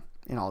Lorca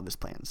in all of his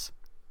plans.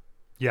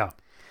 Yeah.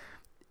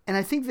 And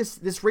I think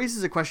this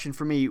raises a question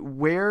for me.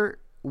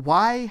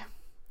 Why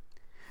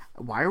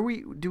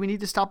do we need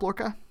to stop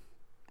Lorca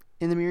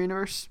in the Mirror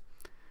Universe?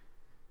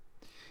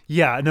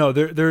 Yeah, no,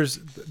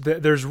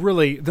 there's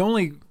really the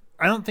only,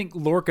 I don't think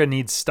Lorca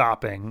needs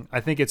stopping.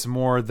 I think it's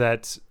more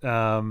that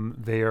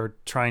they are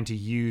trying to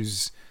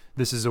use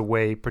this as a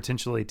way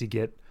potentially to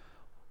get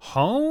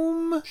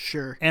home.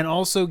 Sure. And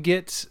also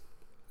get,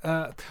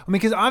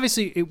 because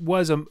obviously it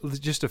was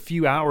just a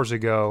few hours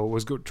ago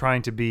was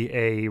trying to be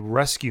a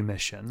rescue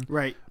mission.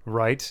 Right.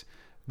 Right.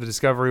 The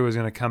Discovery was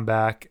going to come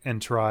back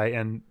and try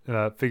and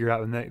figure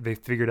out, and they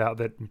figured out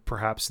that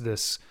perhaps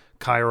this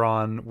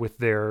Chiron with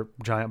their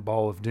giant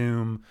ball of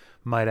doom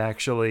might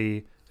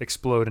actually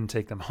explode and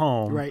take them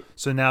home. Right.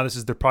 So now this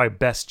is their probably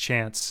best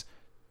chance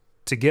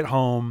to get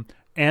home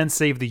and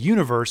save the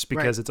universe,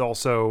 because it's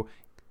also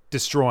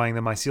destroying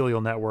the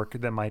mycelial network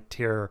that might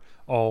tear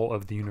all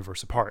of the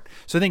universe apart.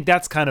 So I think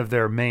that's kind of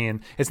their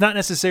main. It's not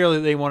necessarily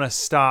that they want to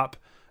stop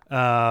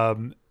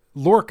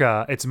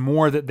Lorca. It's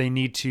more that they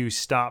need to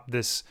stop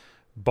this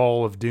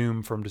ball of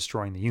doom from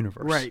destroying the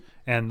universe. Right.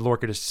 And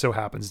Lorca just so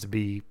happens to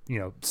be,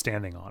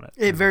 standing on it.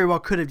 It very well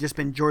could have just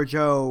been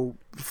Giorgio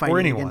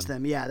fighting against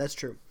them. Yeah, that's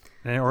true.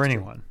 Or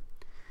anyone.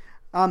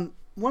 One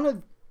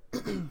of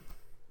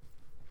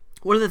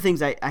the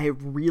things I have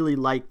really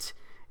liked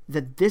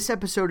that this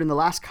episode and the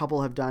last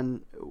couple have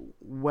done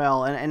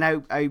well, and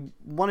I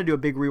want to do a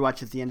big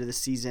rewatch at the end of the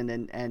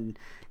season and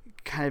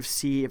kind of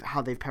see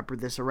how they've peppered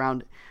this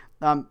around,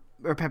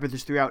 or peppered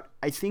this throughout.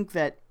 I think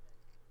that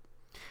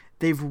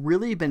they've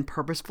really been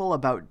purposeful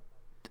about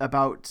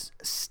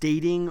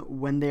stating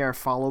when they are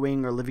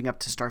following or living up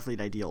to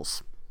Starfleet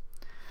ideals.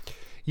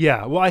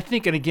 Yeah, well, I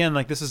think, and again,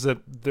 like this is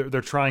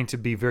they're trying to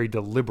be very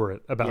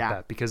deliberate about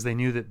that, because they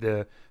knew that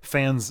the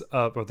fans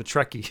or the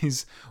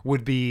Trekkies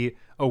would be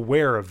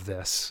aware of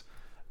this,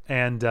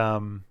 and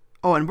and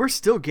we're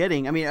still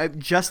getting. I mean,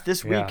 just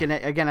this week, and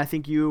again, I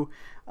think you.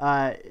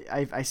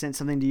 I sent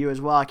something to you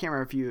as well. I can't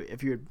remember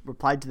if you had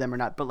replied to them or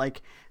not, but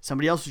like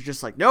somebody else was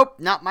just like, nope,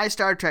 not my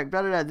Star Trek.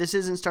 Blah, blah, blah. This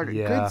isn't Star Trek.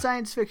 Good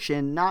science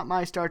fiction, not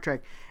my Star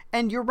Trek.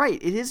 And you're right,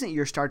 it isn't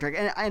your Star Trek.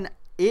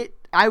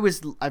 I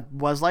was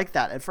like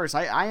that at first.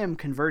 I am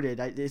converted.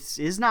 This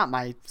is not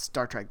my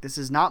Star Trek. This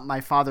is not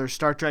my father's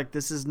Star Trek.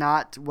 This is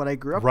not what I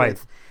grew up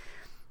with.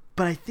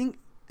 But I think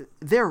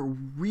they're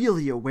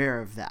really aware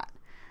of that.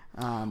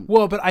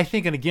 Well, but I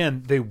think, and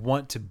again,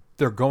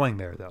 they're going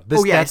there though.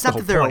 It's not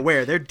that they're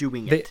aware; they're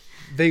doing it.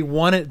 They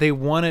want it,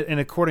 and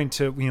according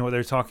to what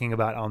they're talking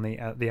about on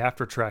the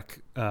After Trek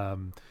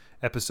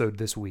episode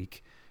this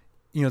week,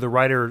 the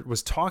writer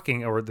was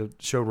talking, or the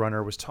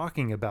showrunner was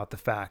talking about the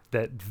fact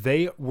that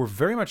they were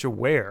very much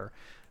aware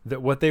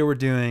that what they were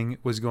doing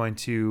was going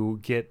to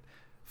get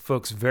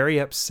folks very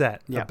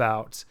upset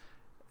about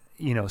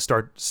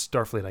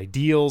Starfleet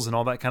ideals and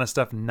all that kind of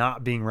stuff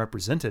not being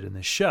represented in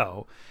the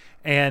show.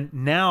 And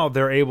now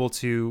they're able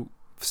to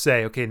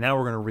say, okay, now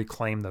we're going to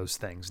reclaim those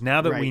things.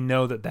 Now that we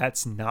know that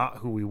that's not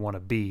who we want to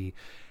be,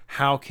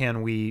 how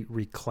can we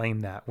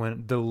reclaim that?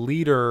 When the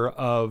leader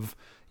of,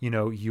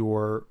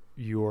 your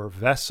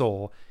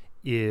vessel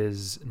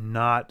is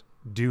not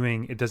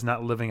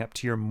living up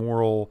to your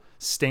moral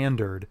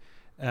standard,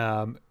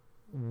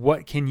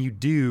 what can you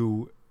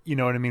do? You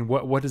know what I mean?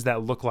 What does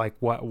that look like?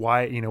 Why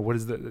what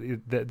does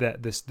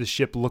the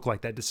ship look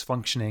like? That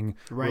dysfunctioning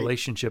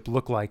relationship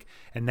look like?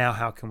 And now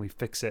how can we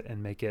fix it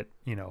and make it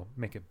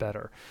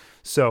better?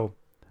 So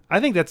I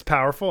think that's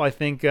powerful. I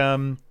think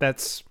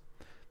it's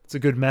a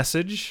good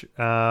message,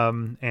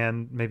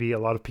 and maybe a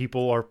lot of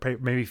people are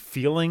maybe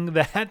feeling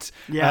that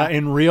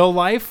in real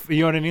life. You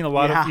know what I mean? A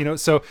lot of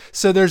So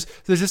there's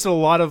just a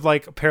lot of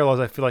like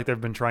parallels I feel like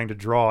they've been trying to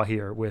draw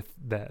here with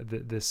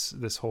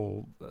this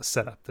whole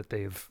setup that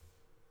they're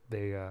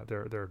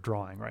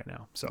drawing right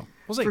now. So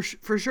we'll see.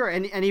 For sure.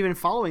 And even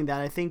following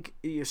that, I think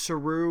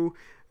Saru,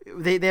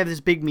 they have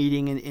this big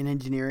meeting in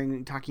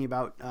engineering talking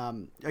about,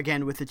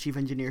 again, with the chief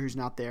engineer who's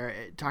not there,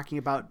 talking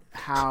about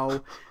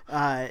how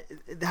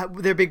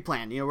their big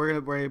plan,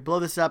 we're gonna blow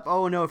this up.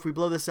 Oh no, if we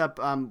blow this up,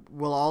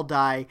 we'll all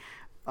die.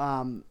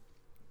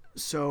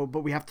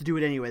 But we have to do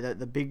it anyway.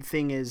 The big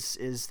thing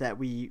is that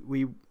we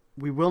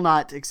will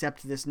not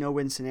accept this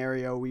no-win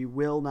scenario. We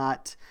will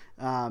not,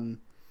 we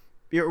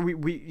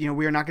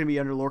are not going to be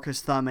under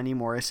Lorca's thumb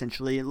anymore,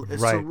 essentially.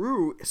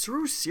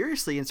 Saru's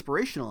seriously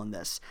inspirational in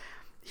this.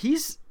 We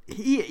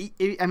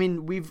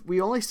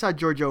only saw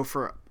Giorgio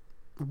for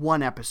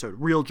one episode,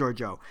 real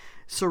Giorgio.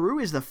 Saru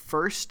is the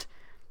first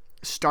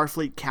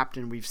Starfleet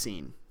captain we've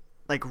seen,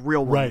 like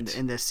real one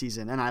in this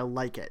season, and I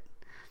like it.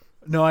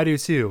 No, I do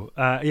too.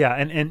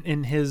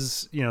 And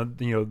his,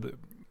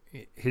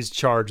 his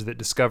charge that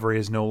Discovery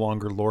is no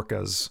longer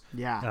Lorca's,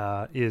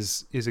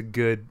 is a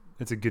good.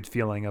 It's a good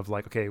feeling of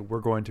like, okay,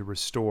 we're going to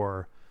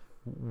restore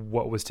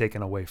what was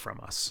taken away from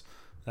us.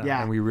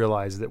 And we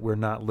realize that we're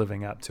not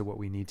living up to what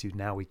we need to.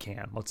 Now we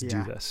can. Let's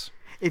do this.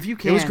 If you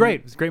can. It was great.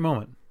 It was a great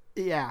moment.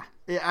 Yeah,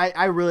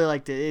 I really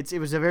liked it. It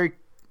was a very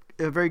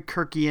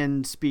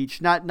Kirkian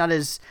speech, not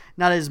as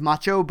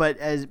macho, but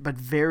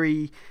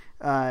very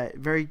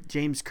very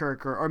James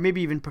Kirk or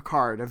maybe even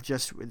Picard of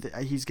just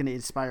he's going to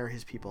inspire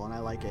his people, and I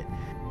like it.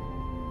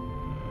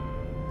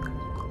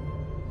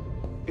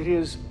 It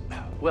is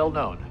well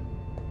known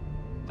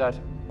that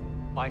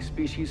my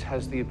species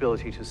has the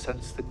ability to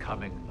sense the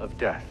coming of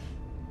death.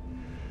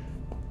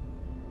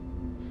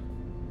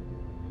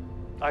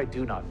 I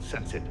do not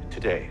sense it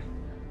today.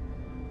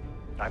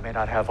 I may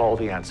not have all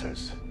the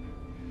answers.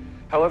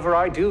 However,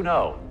 I do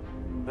know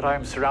that I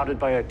am surrounded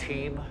by a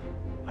team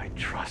I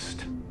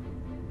trust.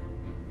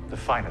 The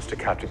finest a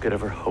captain could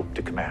ever hope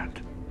to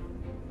command.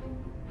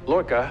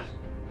 Lorca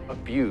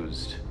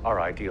abused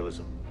our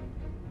idealism.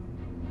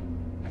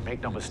 And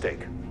make no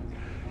mistake,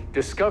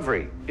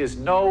 Discovery is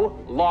no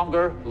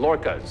longer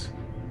Lorca's.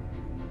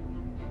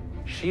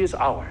 She is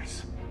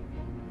ours.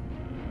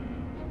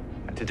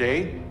 And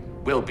today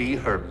will be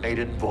her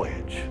maiden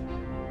voyage.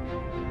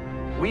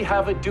 We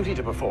have a duty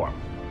to perform,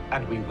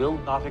 and we will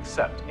not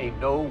accept a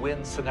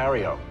no-win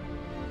scenario.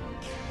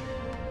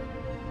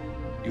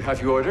 You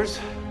have your orders.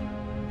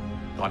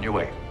 On your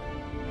way.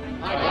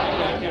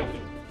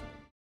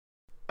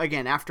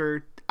 Again,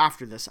 after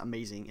this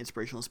amazing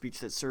inspirational speech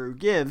that Saru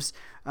gives,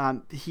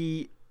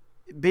 he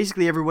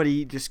basically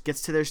everybody just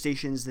gets to their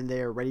stations, and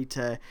they are ready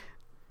to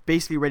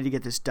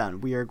get this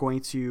done. We're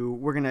going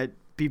to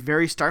be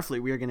very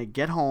Starfleet. We are going to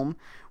get home.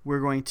 We're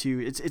going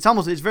to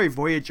it's very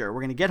Voyager.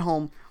 We're going to get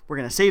home. We're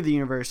going to save the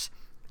universe,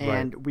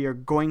 and we are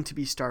going to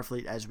be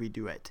Starfleet as we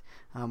do it.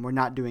 We're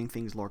not doing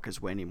things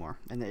Lorca's way anymore,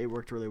 and it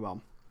worked really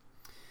well.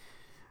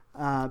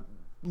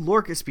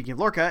 Lorca, speaking of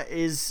Lorca,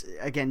 is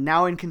again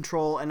now in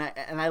control, and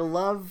I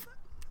love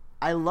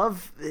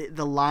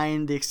the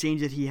line, the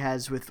exchange that he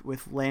has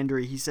with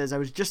Landry. He says, "I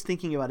was just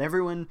thinking about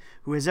everyone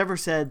who has ever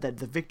said that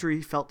the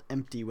victory felt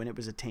empty when it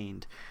was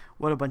attained."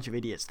 What a bunch of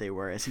idiots they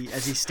were as he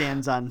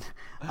stands on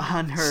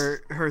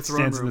her throne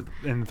stands room.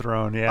 in the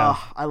throne. Yeah.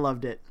 Oh, I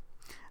loved it.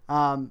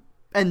 And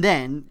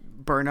then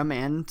Burnham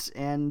and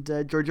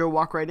Georgiou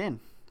walk right in.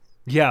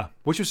 Yeah,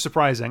 which was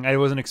surprising. I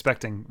wasn't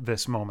expecting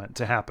this moment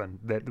to happen.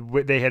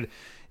 That they had,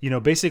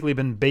 basically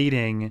been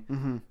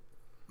baiting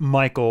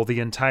Michael the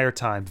entire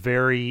time.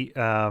 Very,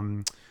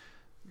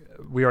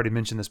 we already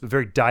mentioned this, but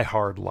very Die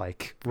Hard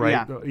like,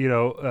 right?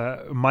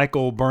 Yeah.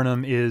 Michael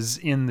Burnham is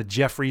in the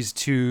Jeffries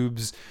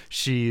tubes.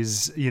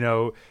 She's,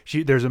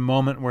 there's a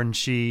moment when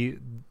she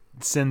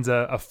sends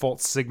a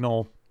false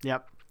signal.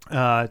 Yep.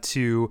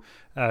 To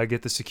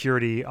get the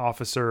security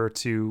officer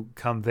to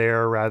come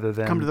there rather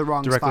than come to the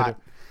wrong spot.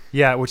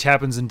 Yeah, which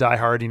happens in Die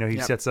Hard. He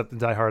sets up in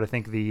Die Hard. I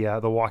think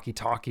the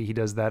walkie-talkie, he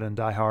does that in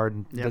Die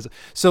Hard. And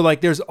so like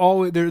there's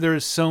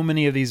so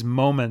many of these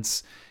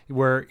moments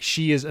where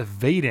she is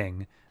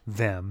evading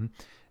them,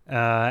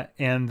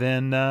 and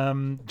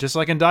then just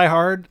like in Die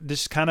Hard,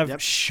 just kind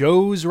of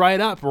shows right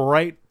up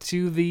right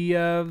to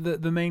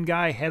the main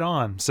guy head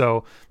on.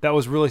 So that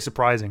was really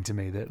surprising to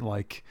me that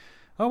like,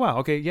 oh, wow.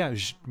 Okay. Yeah.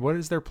 What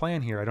is their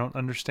plan here? I don't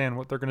understand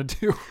what they're going to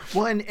do.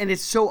 Well, and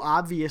it's so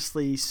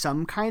obviously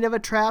some kind of a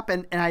trap.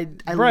 And I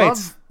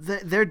love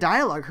their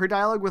dialogue, her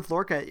dialogue with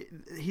Lorca.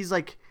 He's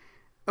like,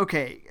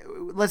 okay,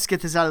 let's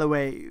get this out of the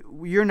way.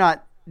 You're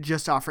not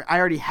just offering. I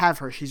already have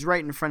her. She's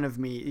right in front of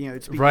me.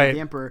 Speaking of the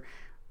Emperor,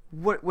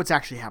 what's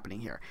actually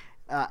happening here?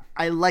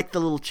 I like the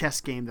little chess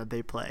game that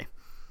they play.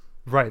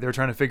 Right. They're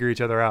trying to figure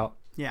each other out.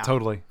 Yeah.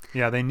 Totally.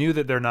 Yeah. They knew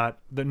that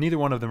that neither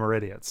one of them are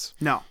idiots.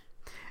 No.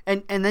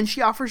 And then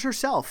she offers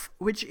herself,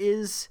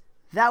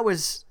 that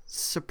was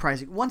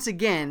surprising. Once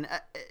again,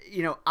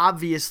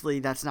 obviously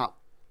that's not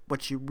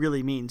what she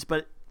really means,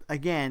 but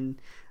again,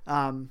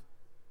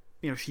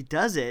 she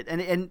does it,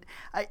 and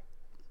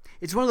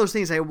it's one of those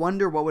things. I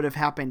wonder what would have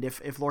happened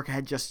if Lorca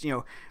had just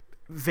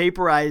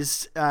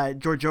vaporized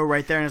Georgiou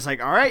right there, and it's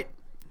like, all right,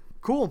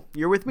 cool,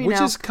 you're with me now.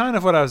 Which is kind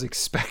of what I was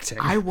expecting.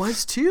 I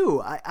was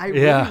too. I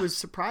really was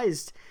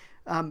surprised.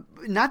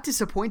 Not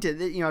disappointed.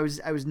 I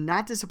was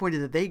not disappointed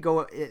that they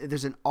go.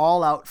 There's an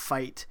all-out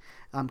fight,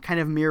 kind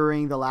of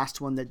mirroring the last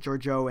one that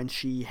Georgiou and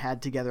she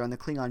had together on the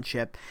Klingon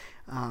ship.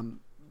 And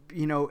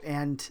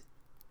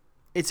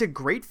it's a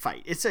great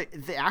fight.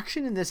 The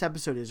action in this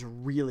episode is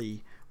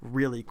really,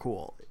 really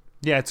cool.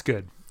 Yeah, it's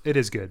good. It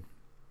is good.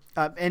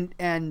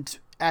 And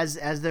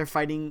as they're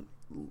fighting,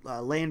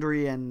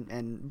 Landry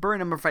and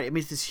Burnham are fighting. I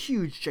mean, it's this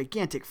huge,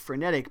 gigantic,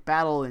 frenetic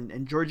battle.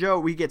 And Georgiou,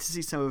 we get to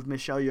see some of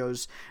Michelle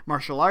Yeoh's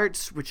martial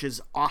arts, which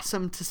is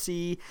awesome to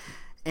see.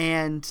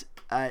 And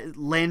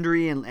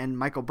Landry and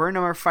Michael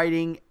Burnham are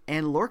fighting,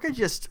 and Lorca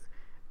just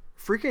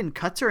freaking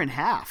cuts her in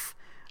half.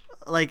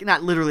 Like,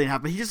 not literally in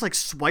half, but he just like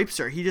swipes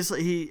her.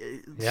 She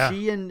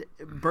and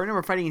Burnham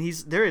are fighting, and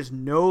there is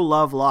no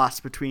love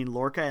lost between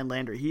Lorca and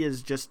Landry.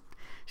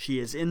 She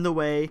is in the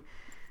way.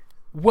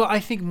 Well, I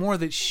think more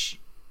that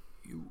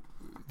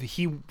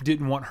he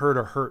didn't want her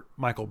to hurt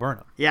Michael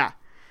Burnham. Yeah.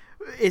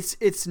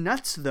 It's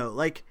nuts though.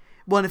 Like,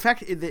 well, in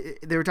fact,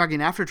 they were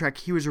talking after track.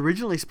 He was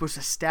originally supposed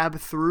to stab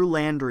through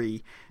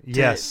Landry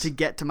to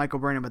get to Michael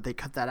Burnham, but they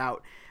cut that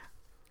out.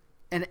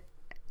 And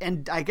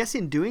And I guess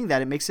in doing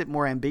that, it makes it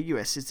more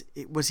ambiguous.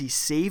 Was he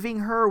saving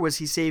her? Was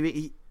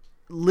he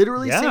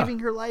literally saving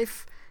her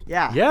life?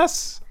 Yeah.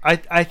 Yes.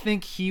 I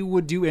think he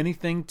would do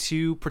anything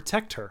to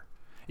protect her,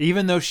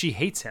 even though she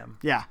hates him.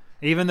 Yeah.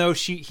 Even though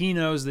he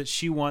knows that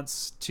she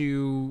wants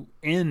to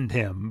end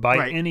him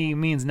by any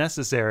means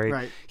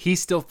necessary, he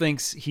still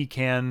thinks he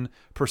can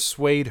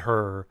persuade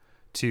her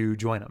to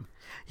join him.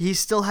 He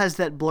still has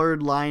that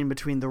blurred line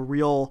between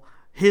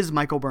his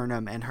Michael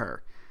Burnham and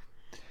her.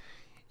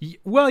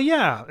 Well,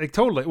 yeah,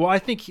 totally. Well, I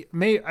think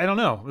I don't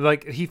know.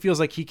 Like, he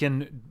feels like he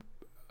can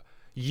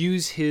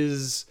use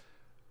his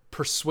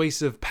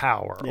persuasive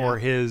power or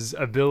his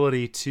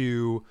ability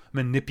to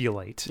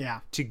manipulate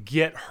to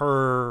get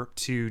her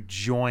to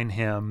join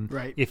him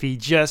if he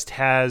just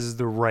has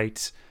the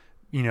right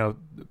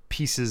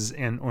pieces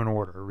in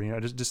order,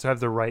 just to have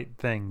the right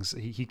things,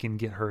 he can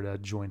get her to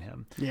join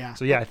him.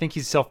 So I think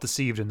he's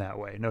self-deceived in that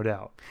way, no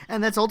doubt.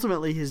 And that's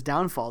ultimately his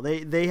downfall.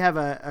 They have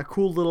a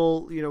cool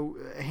little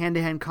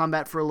hand-to-hand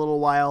combat for a little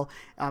while.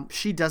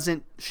 She just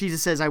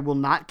says, "I will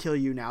not kill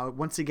you now."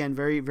 Once again,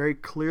 very, very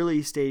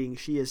clearly stating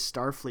she is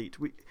Starfleet.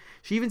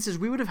 She even says,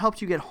 "We would have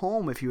helped you get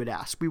home if you had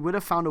asked. We would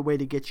have found a way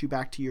to get you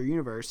back to your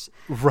universe."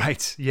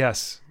 Right.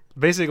 Yes.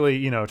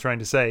 Basically, trying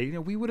to say,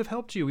 we would have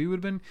helped you. We would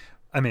have been.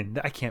 I mean,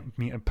 I can't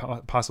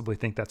possibly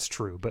think that's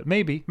true, but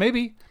maybe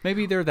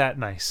they're that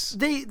nice.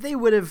 They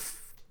would have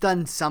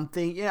done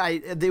something.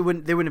 They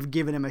wouldn't have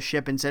given him a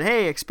ship and said,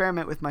 "Hey,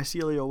 experiment with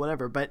mycelial,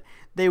 whatever." But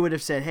they would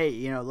have said,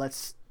 "Hey,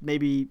 let's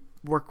maybe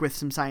work with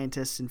some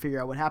scientists and figure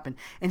out what happened."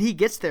 And he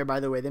gets there, by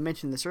the way, they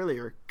mentioned this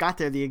earlier, got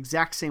there the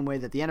exact same way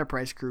that the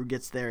Enterprise crew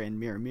gets there in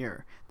Mirror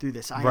Mirror, through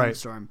this ion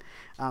storm,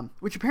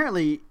 which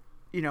apparently,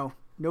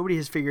 nobody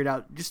has figured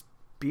out. Just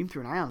beam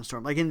through an ion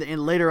storm. Like in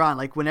later on,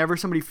 like whenever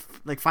somebody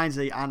finds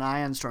an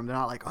ion storm, they're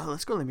not like, "Oh,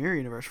 let's go to the mirror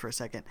universe for a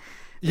second."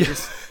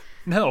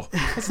 No,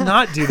 let's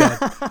not do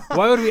that.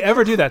 Why would we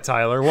ever do that,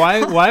 Tyler?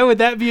 Why would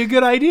that be a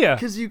good idea?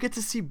 Because you get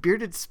to see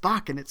bearded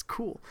Spock and it's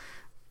cool.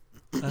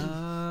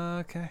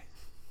 Okay.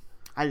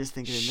 I just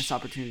think of missed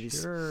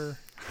opportunities. Sure.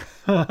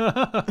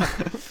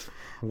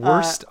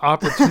 Worst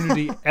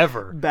opportunity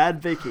ever.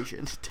 Bad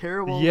vacation.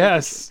 Terrible.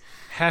 Yes.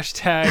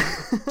 Vacation.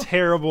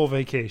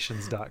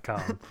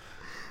 #terriblevacations.com.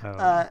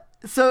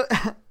 So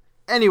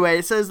anyway,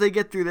 it says they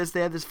get through this.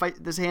 They have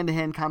this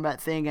hand-to-hand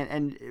combat thing,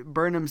 and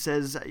Burnham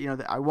says,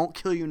 that I won't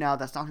kill you now.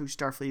 That's not who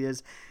Starfleet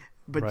is.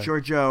 But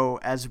Georgiou,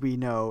 as we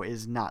know,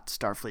 is not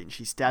Starfleet, and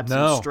she stabs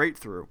him straight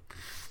through.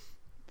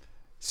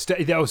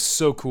 That was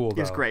so cool, though.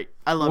 It was great.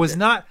 I loved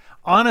it.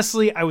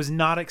 Honestly, I was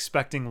not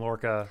expecting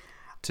Lorca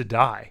to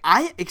die.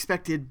 I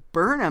expected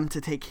Burnham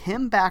to take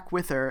him back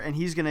with her, and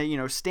he's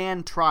gonna,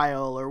 stand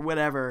trial or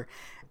whatever.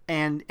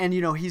 And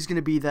he's going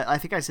to be I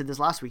think I said this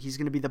last week, he's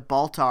going to be the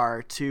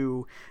Baltar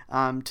to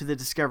the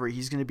Discovery.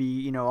 He's going to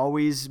be,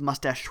 always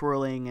mustache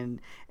twirling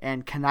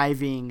and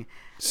conniving.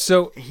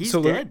 So he's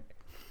dead.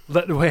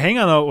 Wait, hang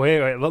on.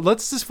 Wait.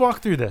 Let's just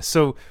walk through this.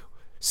 So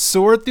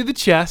sword through the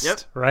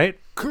chest, right?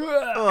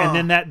 And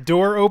then that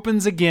door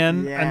opens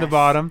again at the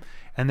bottom,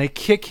 and they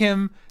kick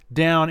him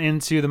down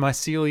into the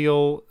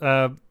mycelial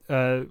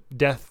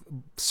death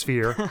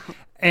sphere.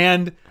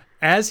 And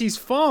as he's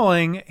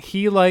falling,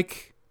 he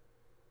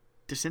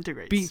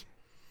disintegrates.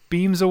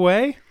 Beams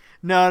away?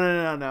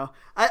 No.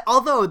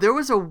 Although there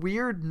was a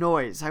weird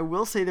noise. I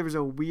will say there was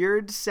a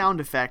weird sound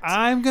effect.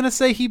 I'm going to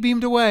say he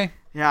beamed away.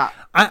 Yeah.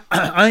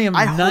 I am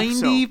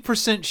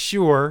 90%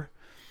 sure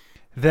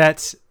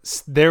that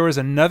there was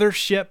another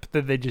ship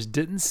that they just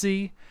didn't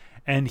see,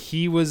 and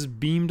he was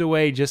beamed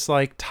away just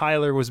like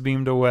Tyler was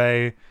beamed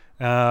away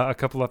a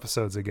couple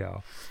episodes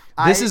ago.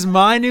 This is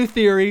my new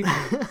theory.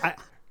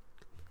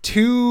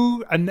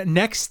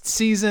 Next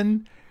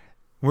season,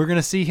 we're going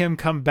to see him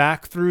come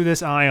back through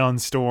this ion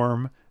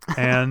storm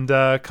and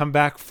come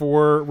back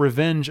for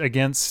revenge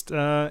against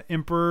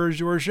Emperor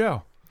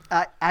Georgiou.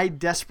 I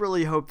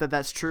desperately hope that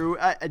that's true.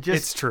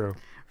 It's true.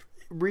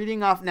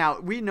 Reading off now,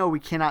 we know we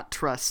cannot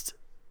trust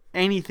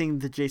anything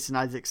that Jason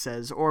Isaacs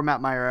says or Matt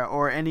Myra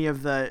or any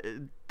of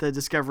the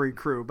Discovery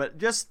crew, but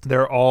just...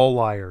 They're all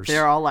liars.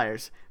 They're all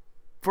liars.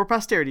 For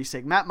posterity's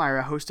sake, Matt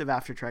Myra, host of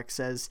After Trek,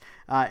 says,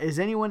 is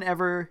anyone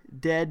ever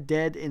dead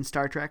in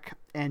Star Trek?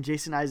 And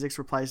Jason Isaacs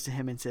replies to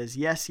him and says,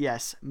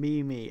 yes,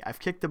 me. I've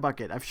kicked the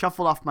bucket. I've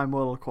shuffled off my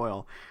mortal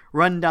coil,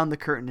 run down the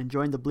curtain, and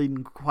joined the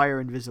bleeding choir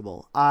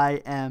invisible.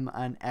 I am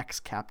an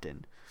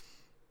ex-captain.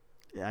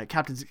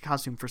 Captain's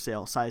costume for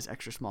sale, size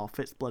extra small,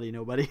 fits bloody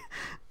nobody.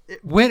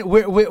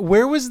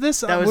 Where was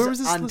this? That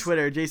was on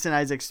Twitter. Jason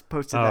Isaacs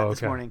posted that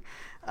this morning.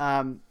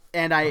 And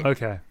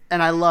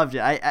I loved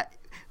it.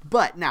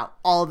 But now,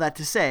 all that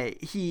to say,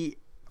 he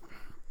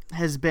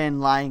has been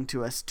lying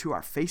to us to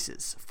our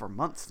faces for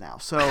months now.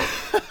 So, I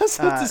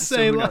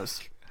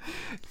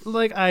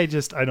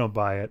don't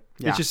buy it.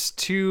 Yeah. It's just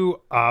too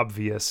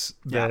obvious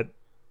that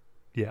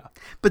Yeah.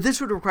 But this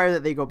would require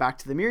that they go back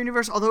to the mirror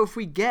universe. Although if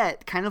we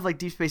get kind of like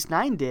Deep Space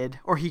Nine did,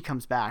 or he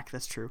comes back,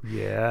 that's true.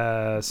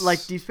 Yes.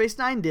 Like Deep Space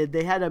Nine did,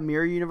 they had a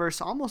mirror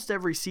universe almost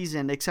every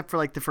season, except for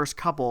like the first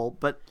couple.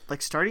 But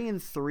like starting in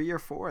 3 or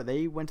 4,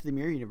 they went to the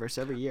mirror universe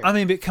every year. I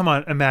mean, but come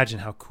on, imagine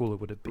how cool it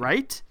would have been.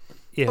 Right?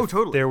 If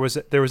totally. There was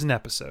an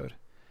episode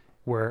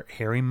where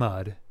Harry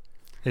Mudd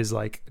is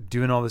like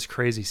doing all this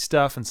crazy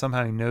stuff, and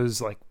somehow he knows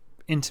like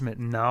intimate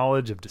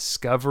knowledge of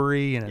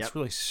Discovery, and it's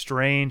really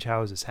strange.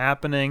 How is this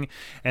happening?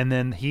 And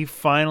then he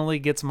finally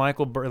gets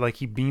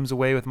he beams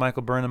away with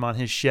Michael Burnham on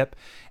his ship,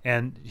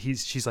 and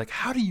she's like,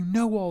 how do you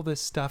know all this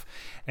stuff?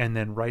 And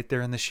then right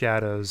there in the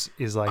shadows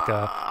is like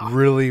a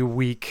really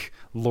weak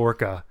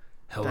Lorca.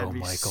 Hello, That'd be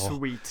Michael.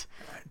 Sweet.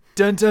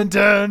 Dun dun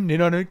dun. You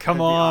know what I mean?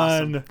 Come on.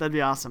 Awesome. That'd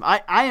be awesome.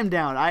 I am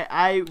down.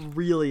 I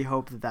really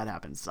hope that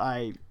happens.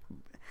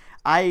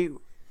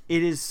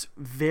 It is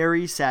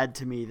very sad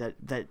to me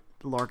that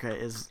Lorca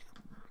is,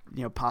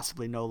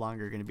 possibly no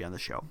longer going to be on the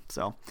show.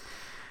 So,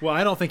 well,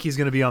 I don't think he's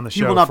going to be on the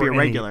show. He will not be a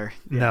regular.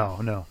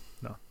 No.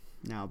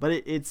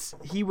 But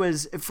he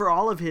was, for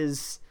all of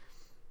his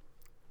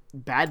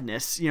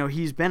badness,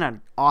 he's been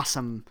an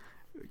awesome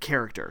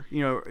character.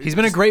 He's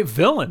been a great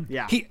villain.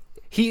 Yeah.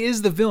 He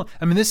is the villain.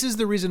 I mean, this is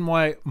the reason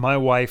why my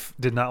wife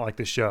did not like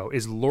the show.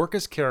 Is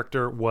Lorca's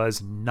character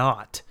was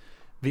not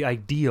the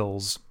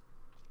ideals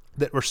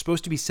that were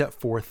supposed to be set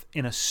forth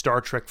in a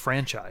Star Trek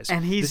franchise,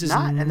 and he's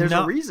not. And there's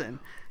a reason.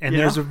 And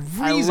there's a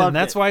reason.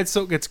 That's why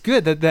it's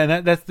good.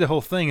 That's the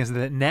whole thing. Is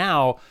that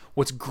now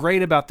what's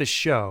great about this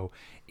show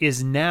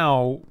is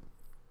now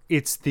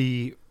it's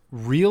the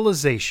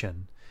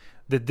realization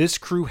that this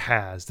crew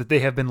has that they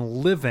have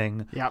been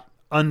living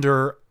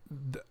under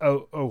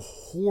a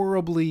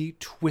horribly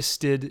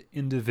twisted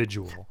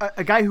individual,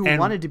 a guy who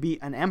wanted to be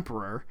an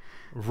emperor,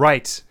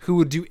 right? Who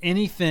would do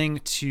anything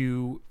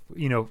to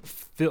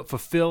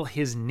fulfill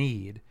his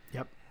need.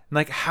 Yep.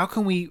 Like how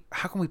can we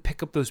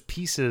pick up those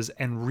pieces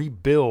and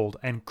rebuild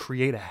and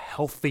create a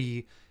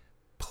healthy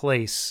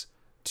place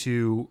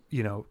to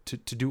do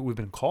what we've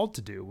been called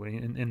to do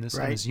in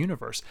this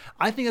universe?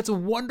 I think that's a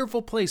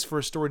wonderful place for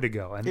a story to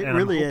go, and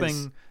really I'm hoping,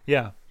 is.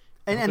 Yeah.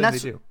 And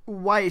that's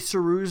why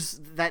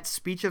that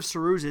speech of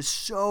Saru's is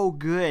so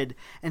good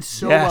and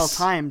so well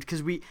timed,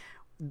 because we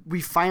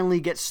finally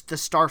get the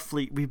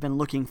Starfleet we've been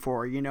looking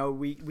for.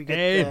 We get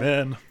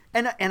Amen.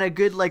 And a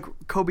good like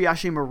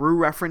Kobayashi Maru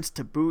reference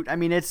to boot. I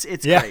mean, it's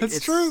great.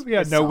 It's true.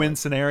 Yeah, no win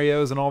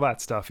scenarios and all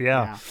that stuff.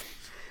 Yeah.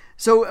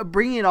 So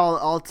bringing it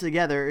all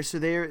together. So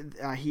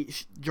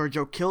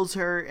Giorgio kills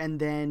her, and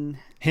then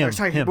him.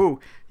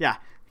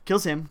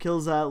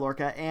 Kills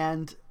Lorca,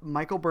 and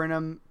Michael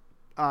Burnham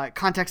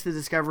contacts the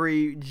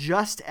Discovery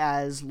just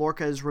as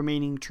Lorca's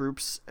remaining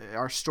troops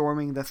are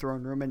storming the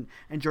throne room,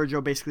 and Giorgio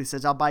basically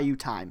says, "I'll buy you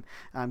time.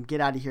 Get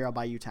out of here. I'll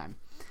buy you time."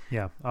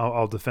 Yeah,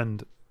 I'll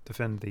defend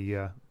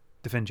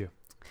you.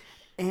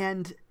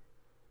 And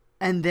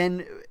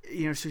then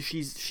so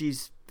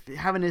she's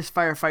having this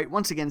firefight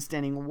once again,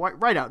 standing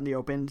right out in the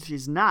open.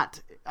 She's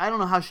not. I don't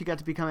know how she got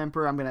to become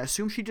emperor. I'm going to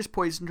assume she just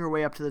poisoned her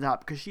way up to the top,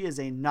 because she is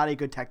not a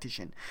good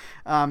tactician.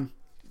 No,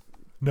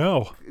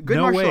 good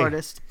no martial way.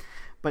 artist,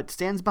 but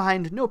stands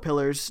behind no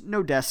pillars,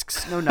 no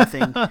desks, no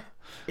nothing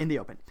in the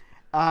open.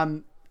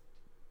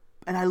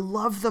 And I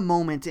love the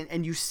moment,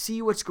 and you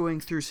see what's going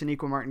through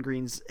Sonequa Martin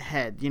Green's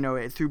head,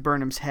 through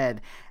Burnham's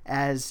head,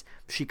 as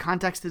she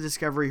contacts the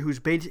Discovery, who's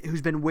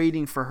been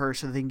waiting for her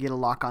so they can get a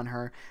lock on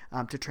her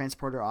to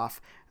transport her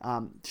off.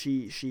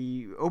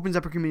 She opens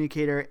up her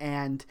communicator,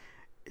 and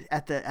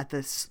at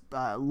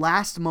the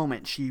last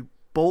moment, she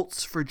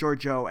bolts for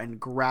Giorgio and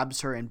grabs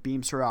her and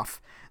beams her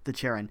off the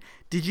Charon.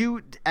 Did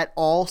you at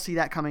all see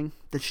that coming,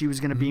 that she was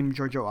going to beam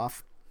Giorgio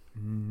off?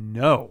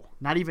 No.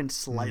 Not even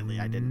slightly.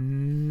 I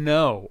didn't.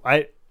 No.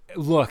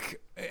 Look,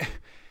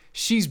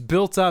 she's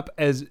built up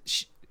as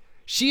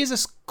she is a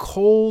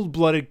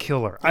cold-blooded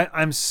killer.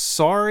 I'm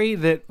sorry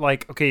that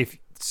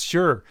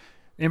sure,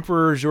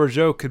 Emperor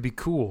Giorgio could be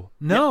cool.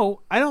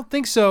 No, I don't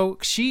think so.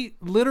 She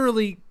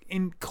literally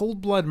in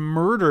cold blood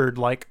murdered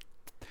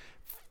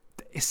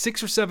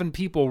 6 or 7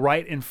 people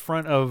right in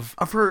front of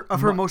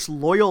her most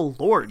loyal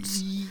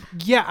lords.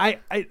 Yeah,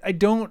 I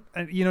don't,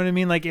 you know what I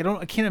mean? I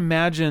can't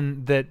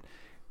imagine that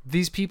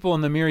these people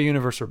in the mirror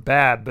universe are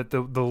bad, but the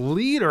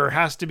leader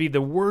has to be the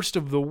worst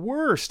of the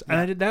worst.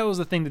 Yeah. And that was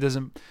the thing that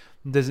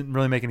doesn't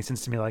really make any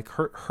sense to me. Like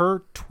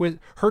her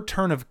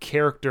turn of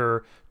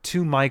character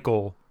to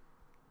Michael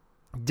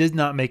did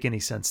not make any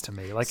sense to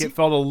me. It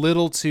felt a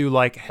little too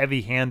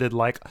heavy-handed.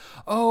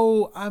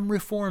 Oh, I'm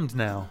reformed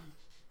now.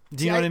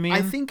 Do you know what I mean?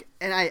 I think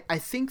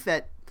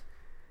that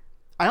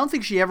I don't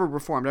think she ever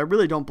reformed. I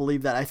really don't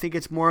believe that. I think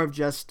it's more of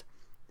just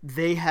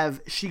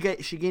she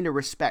gained a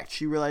respect.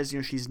 She realized,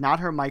 she's not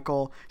her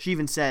Michael. She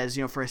even says,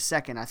 for a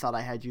second, I thought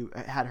I had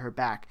her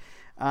back.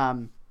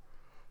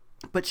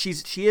 But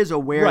she is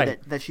aware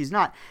that she's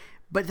not.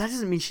 But that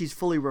doesn't mean she's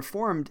fully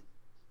reformed.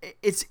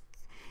 It's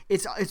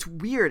it's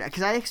weird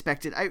because I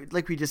expected,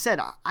 like we just said,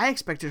 I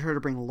expected her to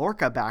bring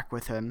Lorca back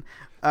with her,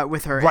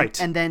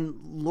 right? And then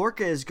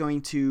Lorca is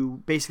going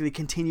to basically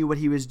continue what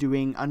he was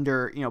doing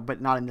under, but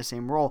not in the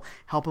same role,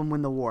 help him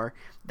win the war.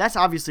 That's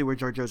obviously where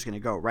Georgiou's going to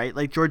go, right?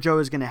 Like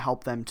Georgiou is going to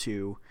help them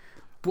to.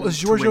 Well,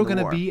 is Georgiou going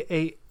to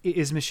be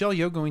is Michelle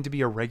Yeoh going to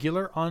be a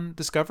regular on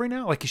Discovery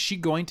now? Like, is she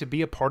going to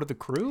be a part of the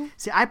crew?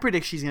 See, I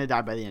predict she's going to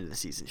die by the end of the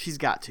season. She's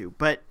got to,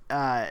 but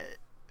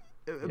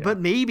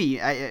maybe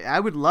I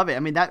would love it.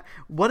 I mean,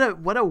 what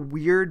a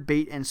weird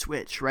bait and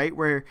switch, right?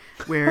 Where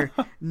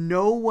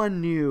no one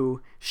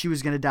knew she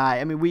was going to die.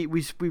 I mean,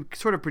 we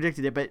sort of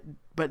predicted it,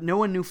 but no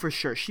one knew for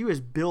sure. She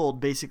was billed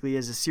basically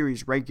as a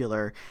series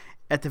regular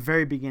at the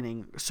very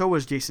beginning. So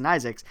was Jason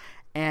Isaacs.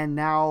 And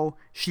now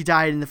she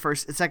died in the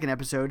second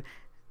episode,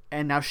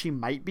 and now she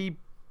might be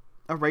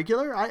a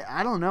regular.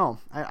 I don't know.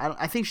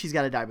 I think she's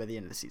got to die by the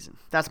end of the season.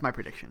 That's my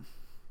prediction.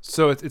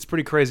 So it's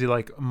pretty crazy.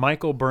 Like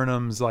Michael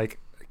Burnham's like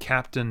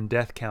Captain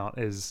Death count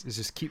is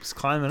just keeps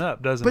climbing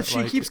up, doesn't it? But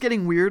she keeps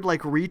getting weird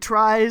like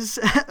retries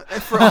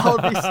for all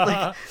of these.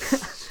 Like,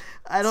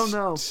 I don't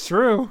know. It's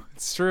true.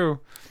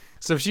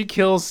 So if she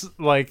kills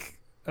like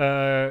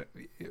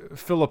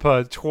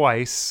Philippa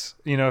twice,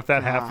 if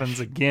that happens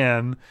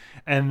again.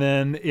 And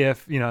then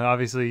if,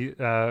 obviously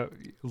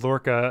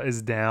Lorca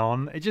is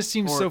down, it just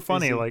seems so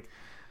funny. Like,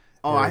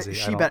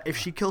 if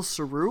she kills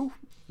Saru,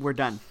 we're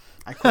done.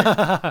 I quit.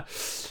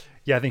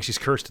 Yeah, I think she's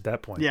cursed at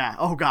that point. Yeah.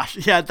 Oh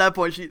gosh. Yeah. At that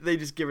point, they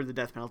just give her the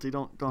death penalty.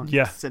 Don't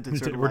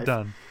sentence her to life. We're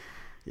done.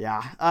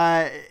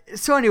 Yeah.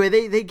 So anyway,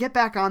 they get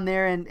back on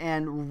there,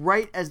 and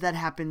right as that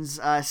happens,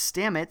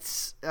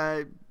 Stamets,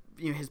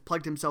 has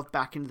plugged himself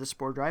back into the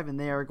spore drive, and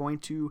they are going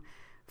to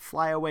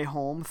fly away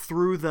home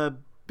through the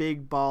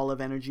big ball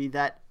of energy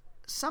that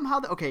somehow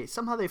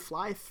they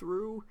fly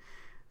through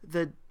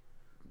the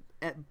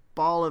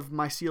ball of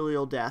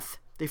mycelial death.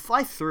 They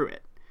fly through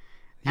it.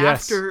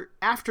 Yes.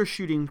 After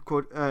shooting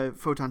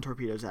photon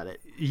torpedoes at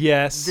it.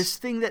 Yes. This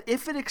thing that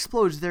if it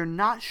explodes, they're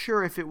not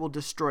sure if it will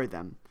destroy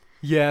them.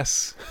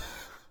 Yes.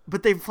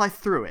 But they fly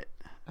through it.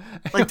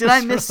 Like, did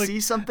I see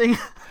something?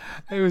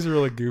 It was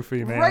really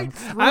goofy, man. Right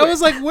through I was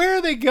like, where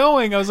are they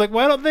going? I was like,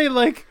 why don't they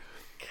like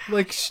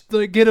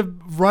get a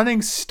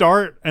running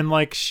start and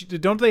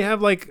don't they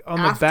have like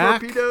on the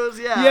back torpedoes?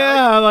 Yeah.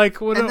 Yeah, like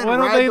why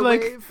don't they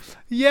wave?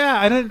 Yeah,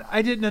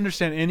 I didn't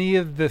understand any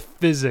of the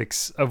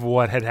physics of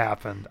what had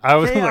happened. I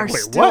was they like, are wait,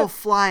 still what?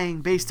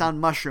 flying based on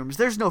mushrooms.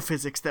 There's no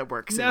physics that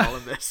works in all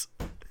of this.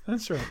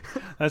 That's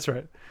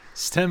right.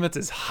 Stamets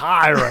is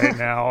high right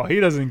now. He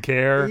doesn't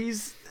care.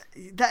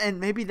 And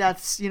maybe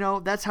that's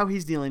that's how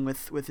he's dealing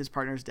with his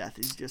partner's death.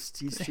 He's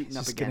shooting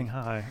up again. Getting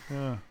high.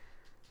 Yeah.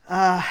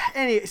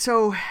 Anyway,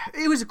 so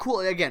it was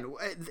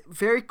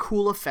very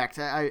cool effect.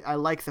 I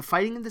like the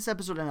fighting in this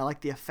episode, and I like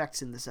the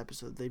effects in this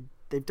episode.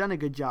 They've done a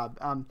good job.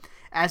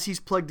 As he's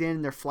plugged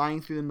in, they're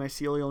flying through the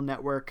mycelial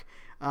network.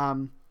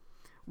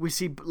 We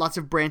see lots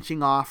of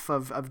branching off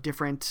of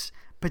different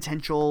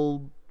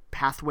potential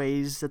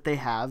pathways that they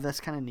have.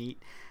 That's kind of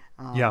neat.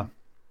 Yeah.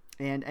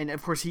 And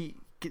of course he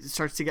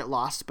starts to get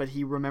lost, but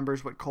he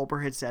remembers what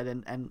Culber had said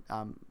and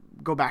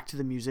go back to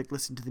the music,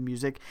 listen to the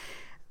music.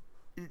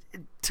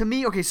 To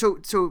me, okay, so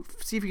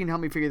see if you can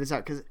help me figure this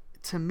out, because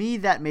to me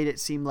that made it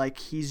seem like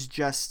he's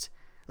just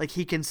like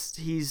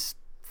he's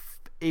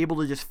able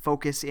to just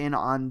focus in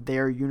on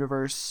their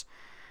universe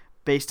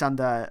based on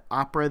the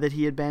opera that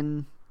he had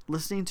been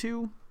listening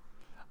to.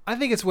 I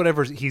think it's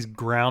whatever he's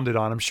grounded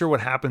on. I'm sure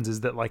what happens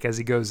is that as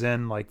he goes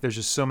in, there's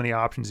just so many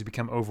options, you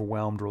become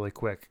overwhelmed really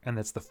quick, and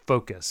that's the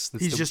focus.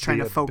 He's just trying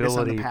to focus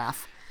on the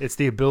path. It's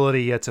the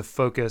ability to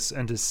focus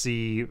and to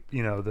see,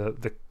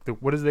 the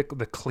what is the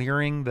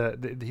clearing,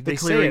 the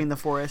clearing in the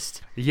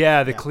forest.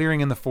 Yeah,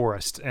 clearing in the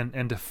forest,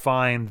 and to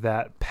find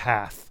that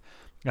path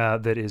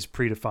that is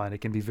predefined. It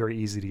can be very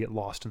easy to get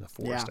lost in the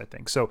forest, I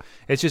think. So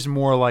it's just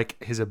more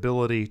like his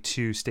ability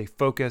to stay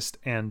focused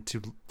and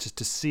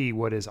to see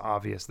what is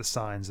obvious, the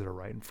signs that are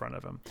right in front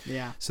of him.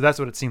 Yeah. So that's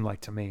what it seemed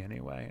like to me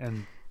anyway.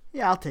 And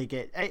yeah, I'll take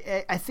it.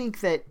 I think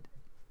that,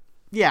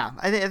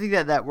 I think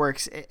that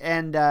works.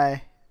 And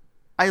I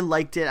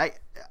liked it.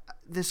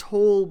 This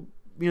whole,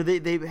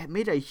 they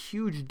made a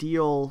huge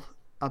deal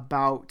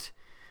about,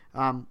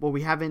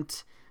 we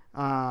haven't,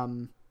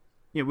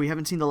 we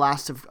haven't seen the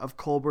last of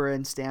Culber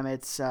and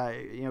Stamets.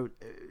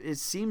 It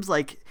seems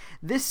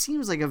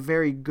like a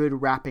very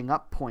good wrapping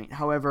up point.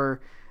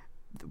 However,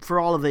 for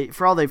all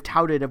they've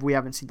touted of we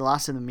haven't seen the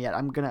last of them yet,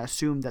 I'm going to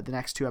assume that the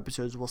next two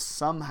episodes will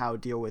somehow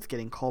deal with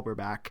getting Culber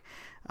back,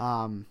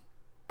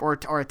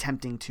 or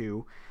attempting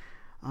to.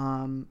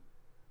 I'm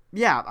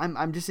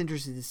just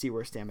interested to see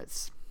where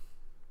Stamets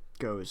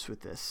goes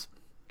with this.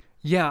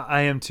 Yeah,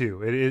 I am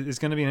too. It's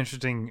going to be an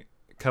interesting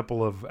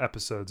couple of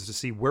episodes to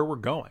see where we're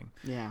going.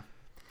 Yeah.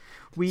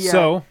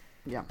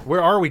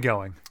 Where are we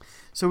going?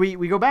 So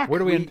we go back. Where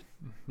do we end?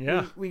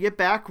 Yeah. We get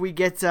back. We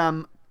get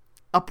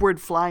upward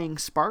flying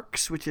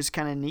sparks, which is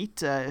kind of neat.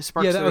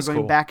 Sparks that are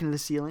going back into the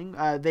ceiling.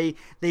 They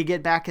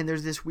get back, and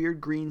there's this weird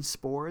green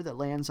spore that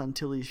lands on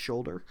Tilly's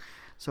shoulder.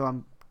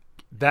 So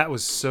That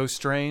was so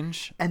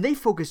strange. And they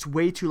focused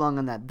way too long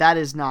on that. That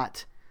is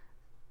not...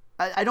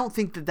 I don't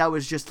think that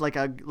was just like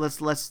a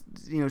let's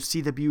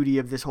see the beauty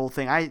of this whole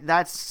thing.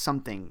 That's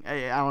something.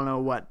 I don't know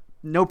what.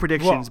 No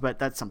predictions, but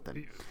that's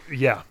something.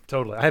 Yeah,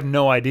 totally. I have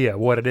no idea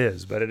what it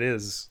is, but it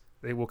is.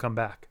 They will come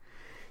back.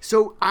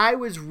 So I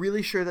was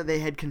really sure that they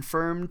had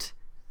confirmed,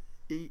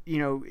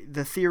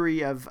 the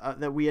theory of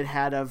that we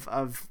had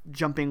of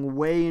jumping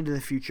way into the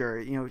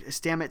future.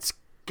 Stamets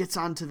gets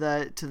onto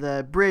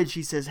the bridge.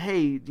 He says,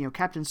 "Hey,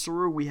 Captain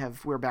Saru,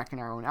 we're back in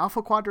our own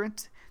Alpha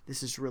Quadrant.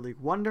 This is really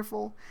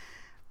wonderful."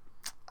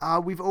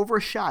 We've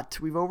overshot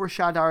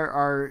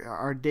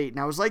our date. And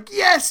I was like,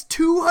 yes,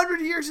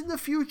 200 years in the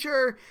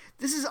future.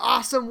 This is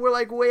awesome. We're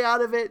like way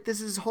out of it. This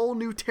is whole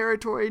new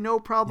territory. No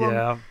problem.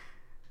 Yeah.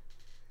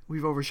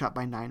 We've overshot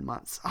by 9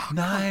 months. Oh,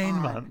 9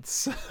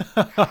 months.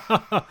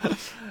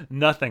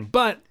 Nothing.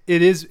 But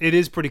it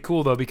is pretty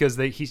cool though, because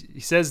he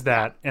says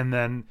that, and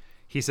then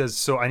he says,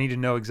 so I need to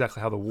know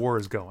exactly how the war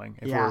is going.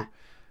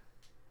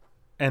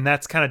 And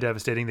that's kind of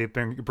devastating. They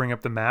bring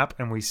up the map,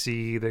 and we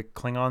see the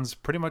Klingons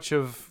pretty much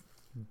have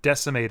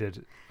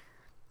decimated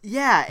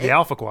the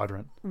Alpha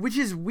Quadrant, which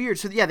is weird.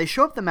 So they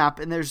show up the map,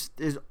 and there's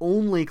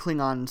only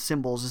Klingon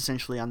symbols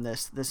essentially on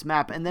this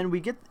map. And then we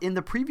get in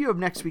the preview of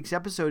next week's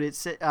episode,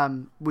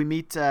 we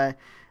meet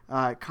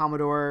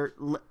Commodore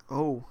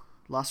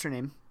lost her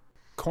name,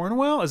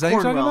 Cornwell. Is that who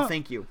you're talking about?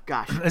 Thank you.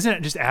 Gosh, isn't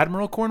it just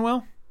Admiral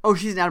Cornwell? Oh,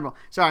 she's an admiral.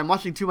 Sorry, I'm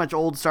watching too much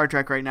old Star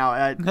Trek right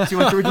now. Too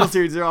much original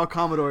series. They're all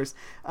Commodores.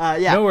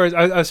 No worries.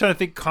 I was trying to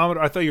think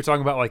Commodore. I thought you were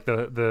talking about like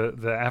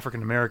the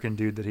African American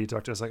dude that he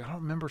talked to. I was like, I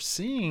don't remember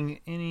seeing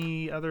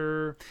any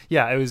other.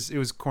 Yeah, it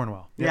was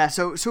Cornwell. Yep. Yeah.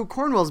 So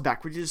Cornwell's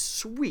back, which is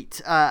sweet.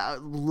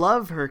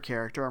 Love her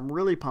character. I'm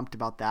really pumped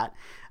about that.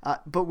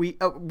 But we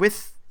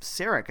with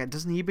Sarek,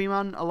 doesn't he beam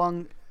on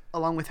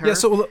along with her? Yeah,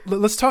 so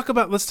let's talk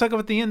about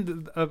the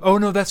end of, oh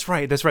no, that's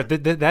right.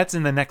 That's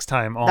in the next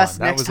time on.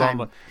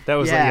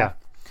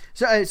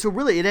 So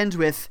really it ends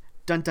with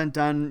dun dun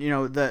dun,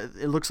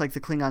 it looks like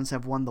the Klingons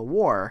have won the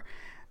war.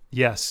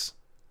 Yes.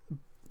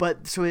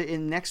 But so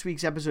in next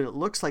week's episode it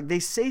looks like they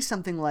say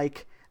something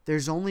like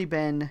there's only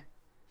been,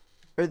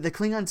 or the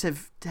Klingons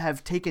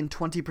have taken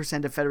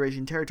 20% of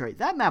Federation territory.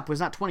 That map was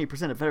not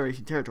 20% of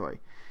Federation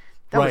territory.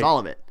 That was all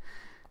of it.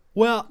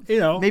 Well,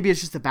 maybe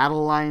it's just the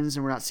battle lines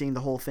and we're not seeing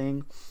the whole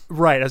thing.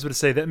 Right. I was going to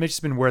say that may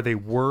just been where they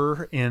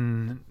were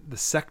in the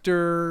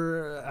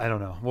sector. I don't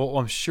know. Well,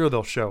 I'm sure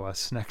they'll show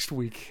us next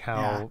week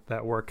how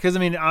that worked. Because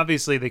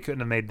obviously they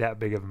couldn't have made that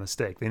big of a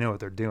mistake. They know what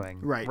they're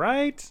doing. Right.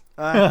 Right.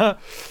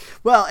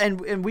 Well,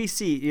 and we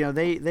see,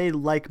 they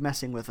like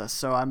messing with us.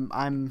 So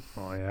I'm.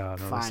 Oh yeah,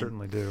 no, fine. They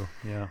certainly do.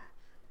 Yeah.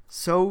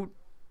 So.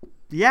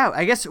 Yeah,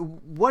 I guess.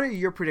 What are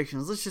your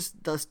predictions?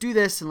 Let's do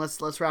this and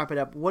let's wrap it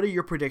up. What are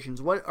your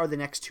predictions? What are the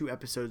next 2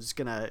 episodes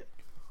gonna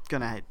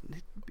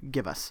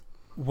give us?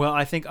 Well,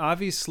 I think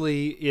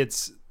obviously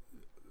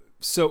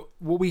so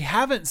what we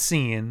haven't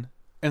seen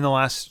in the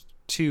last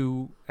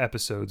 2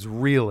 episodes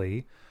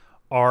really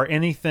are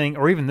anything,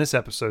 or even this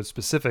episode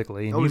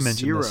specifically, and you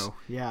mentioned this,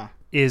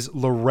 is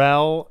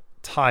L'Rell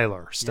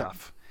Tyler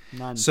stuff. Yep.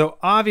 None. So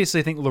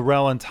obviously, I think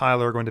L'Rell and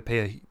Tyler are going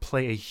to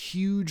play a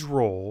huge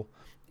role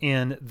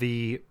in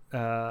the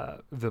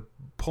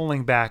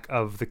pulling back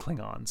of the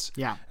Klingons.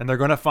 Yeah. And they're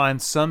going to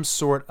find some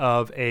sort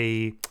of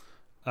a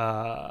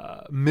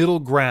middle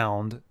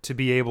ground to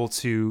be able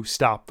to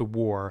stop the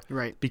war,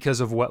 right, because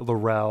of what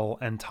L'Rell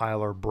and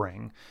Tyler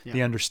bring. Yeah.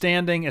 The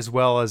understanding as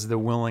well as the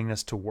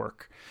willingness to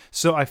work.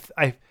 So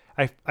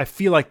I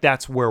feel like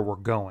that's where we're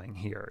going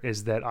here,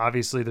 is that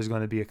obviously there's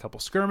going to be a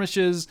couple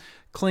skirmishes,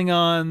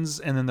 Klingons,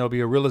 and then there'll be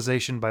a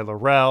realization by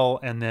L'Rell,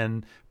 and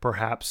then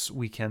perhaps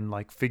we can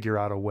figure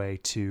out a way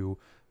to,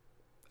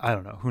 I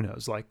don't know, who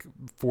knows,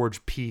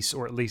 forge peace,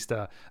 or at least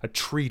a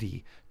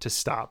treaty to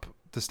stop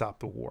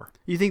the war.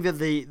 You think that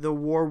the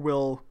war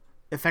will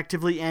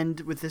effectively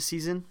end with this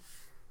season?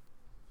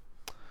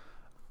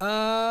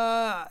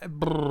 I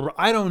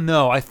don't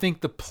know. I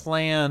think the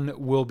plan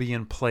will be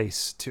in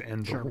place to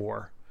end the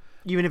war.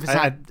 Even if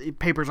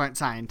papers aren't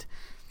signed.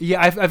 Yeah,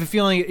 I have a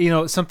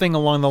feeling, something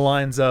along the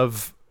lines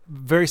of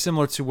very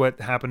similar to what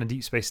happened in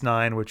Deep Space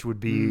Nine, which would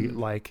be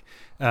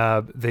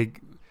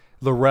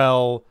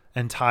L'Rell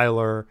and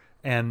Tyler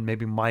and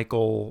maybe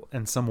Michael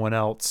and someone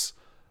else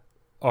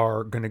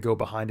are going to go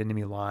behind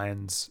enemy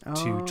lines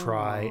to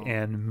try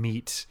and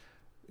meet,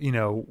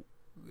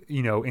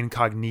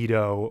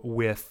 incognito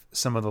with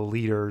some of the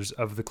leaders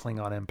of the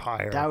Klingon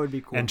Empire. That would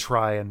be cool. And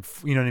try and,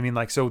 you know what I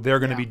mean? So they're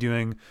going to be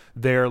doing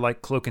their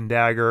cloak and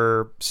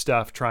dagger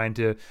stuff, trying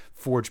to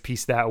forge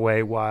peace that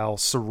way, while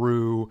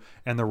Saru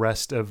and the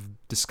rest of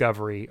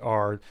Discovery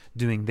are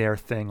doing their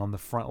thing on the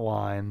front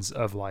lines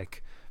of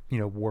not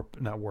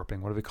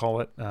warping. What do we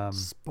call it?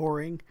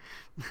 Sporing.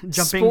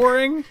 Jumping.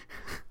 Sporing?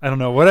 I don't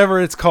know.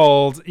 Whatever it's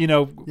called,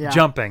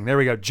 jumping. There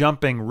we go.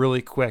 Jumping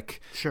really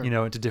quick,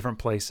 into different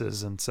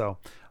places. And so,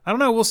 I don't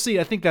know. We'll see.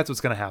 I think that's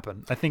what's going to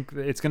happen. I think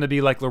it's going to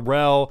be like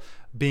L'Rell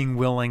being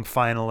willing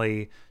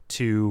finally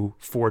to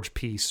forge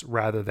peace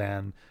rather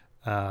than,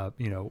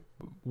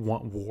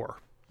 want war.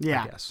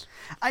 Yeah. I guess.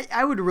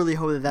 I would really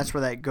hope that that's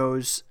where that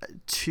goes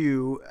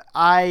to.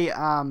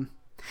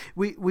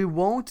 We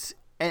won't,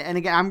 and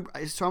again, I'm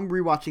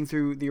rewatching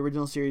through the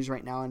original series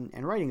right now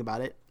and writing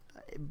about it,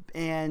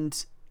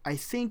 and I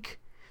think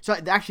so.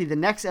 Actually, the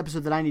next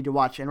episode that I need to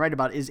watch and write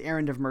about is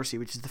Errand of Mercy,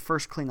 which is the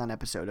first Klingon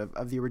episode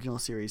of the original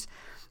series,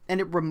 and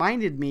it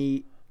reminded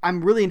me.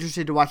 I'm really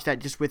interested to watch that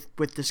just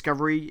with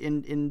Discovery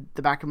in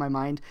the back of my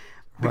mind,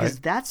 because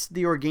that's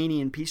the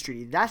Organian peace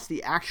treaty. That's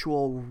the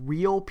actual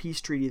real peace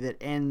treaty that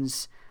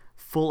ends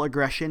full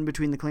aggression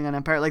between the Klingon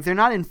Empire. Like, they're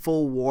not in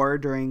full war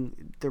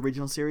during the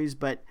original series,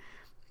 but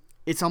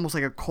it's almost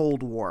like a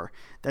Cold War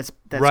that's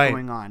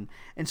going on.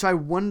 And so I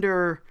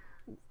wonder,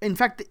 in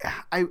fact,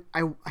 I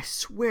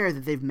swear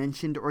that they've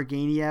mentioned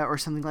Organia or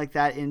something like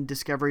that in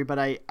Discovery, but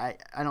I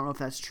don't know if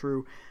that's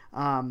true.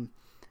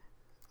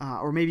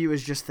 Or maybe it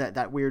was just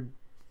that weird.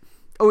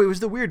 Oh, it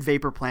was the weird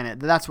vapor planet.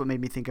 That's what made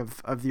me think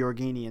of the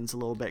Organians a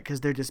little bit,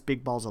 because they're just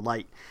big balls of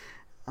light.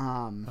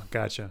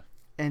 Gotcha.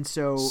 And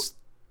so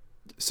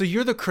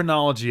you're the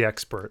chronology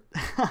expert.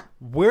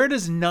 Where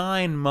does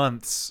 9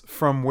 months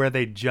from where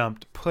they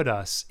jumped put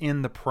us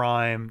in the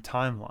Prime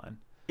timeline?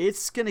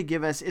 It's going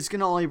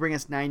to only bring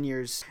us 9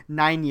 years.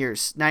 9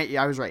 years.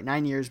 I was right.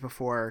 9 years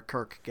before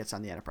Kirk gets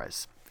on the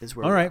Enterprise.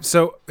 All right,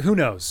 so who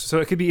knows? So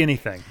it could be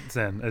anything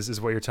then,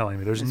 is what you're telling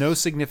me. There's no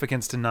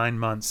significance to 9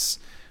 months,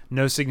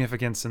 no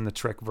significance in the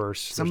Trek verse.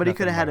 Somebody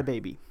could have had a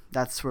baby.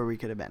 That's where we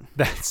could have been.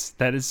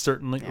 That is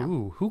certainly. Yeah.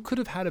 Ooh, who could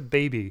have had a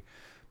baby?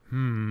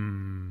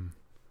 Oh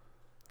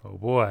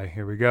boy,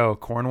 here we go.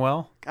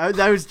 Cornwell.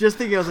 I was just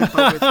thinking. I was like,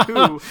 but with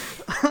who?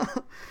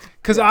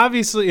 Because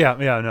obviously,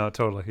 no,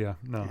 totally,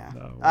 no.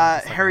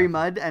 Harry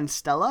Mudd and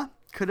Stella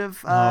could have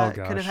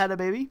had a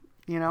baby.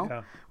 You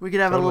know, we could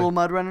have a little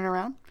Mudd running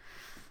around.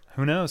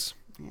 Who knows?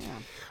 Yeah.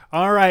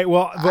 All right.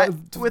 Well,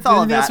 with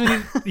all of that,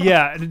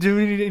 do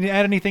we need to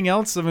add anything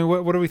else? I mean,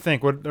 what do we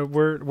think? Where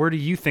do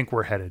you think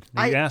we're headed?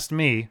 You asked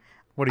me.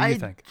 What do you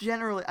think?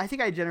 I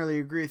think I generally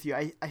agree with you.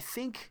 I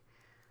think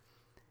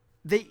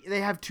they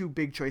have two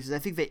big choices. I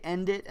think they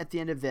end it at the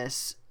end of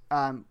this,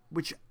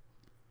 which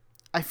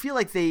I feel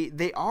like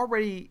they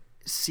already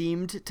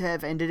seemed to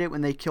have ended it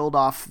when they killed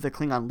off the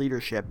Klingon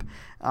leadership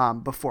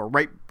before,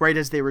 right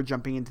as they were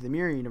jumping into the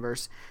mirror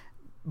universe.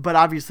 But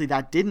obviously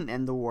that didn't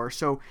end the war.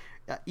 So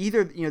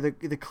either the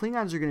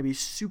Klingons are going to be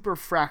super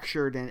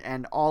fractured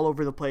and all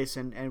over the place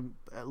and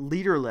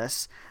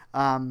leaderless,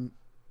 and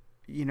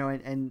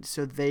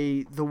so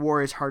the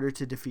war is harder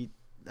to defeat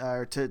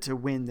or to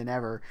win than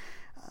ever,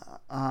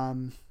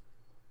 or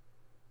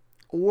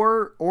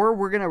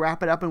we're going to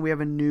wrap it up and we have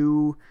a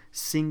new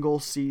single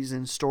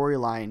season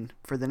storyline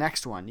for the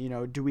next one.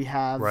 Do we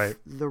have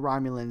the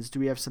Romulans? Do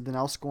we have something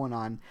else going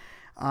on?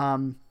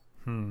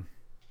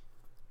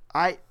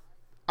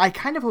 I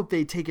kind of hope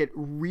they take it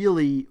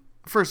really.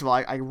 First of all,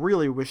 I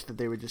really wish that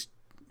they would just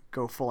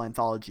go full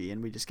anthology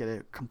and we just get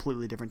a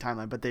completely different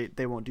timeline, but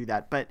they won't do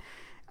that. But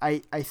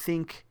I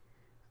think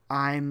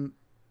I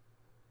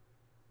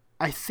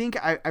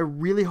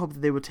really hope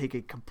that they will take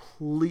a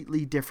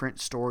completely different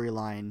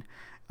storyline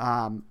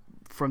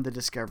from the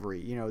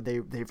Discovery.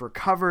 They've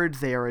recovered.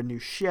 They are a new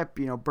ship.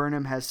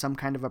 Burnham has some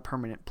kind of a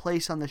permanent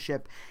place on the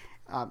ship.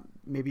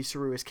 Maybe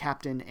Saru is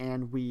captain,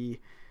 and we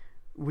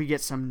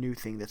get some new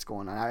thing that's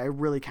going on. I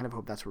really kind of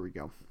hope that's where we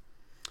go.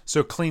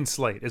 So clean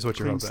slate is what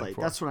you're hoping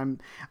for. That's what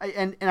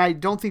and I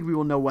don't think we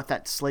will know what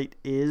that slate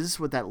is,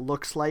 what that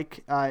looks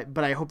like.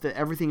 But I hope that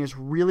everything is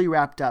really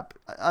wrapped up,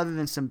 other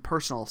than some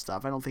personal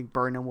stuff. I don't think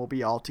Burnham will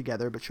be all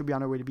together, but she'll be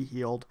on her way to be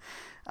healed.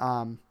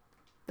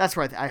 That's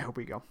where I hope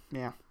we go.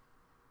 Yeah.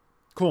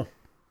 Cool.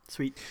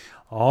 Sweet.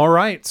 All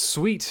right.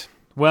 Sweet.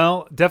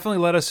 Well, definitely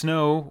let us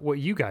know what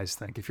you guys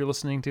think. If you're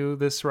listening to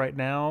this right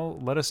now,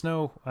 let us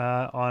know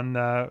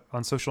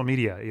on social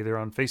media, either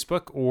on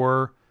Facebook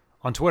or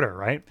on Twitter,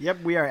 right?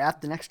 Yep, we are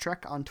at The Next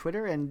Trek on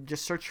Twitter, and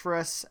just search for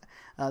us,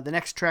 The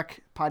Next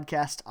Trek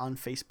Podcast on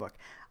Facebook.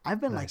 I've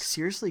been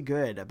seriously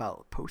good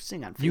about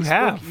posting on Facebook. You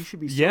have. You should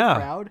be so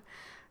proud.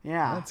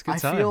 Yeah, that's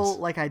good. I feel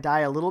like I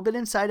die a little bit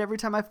inside every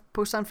time I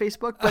post on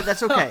Facebook, but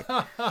that's okay.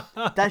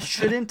 That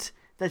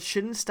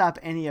shouldn't stop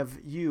any of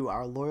you,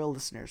 our loyal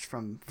listeners,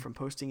 from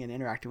posting and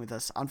interacting with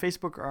us on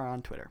Facebook or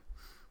on Twitter.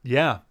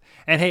 Yeah.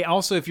 And hey,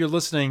 also, if you're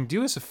listening,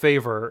 do us a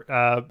favor.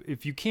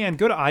 If you can,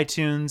 go to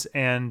iTunes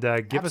and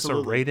give us a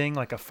rating,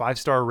 like a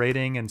 5-star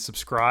rating, and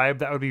subscribe.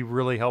 That would be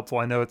really helpful.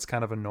 I know it's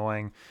kind of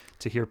annoying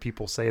to hear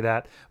people say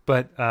that,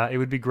 but it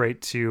would be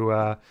great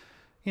to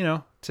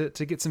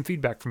get some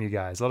feedback from you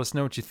guys. Let us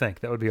know what you think.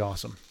 That would be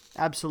awesome.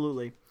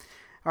 Absolutely.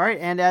 All right.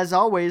 And as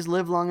always,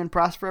 live long and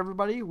prosper,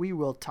 everybody. We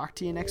will talk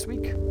to you next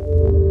week.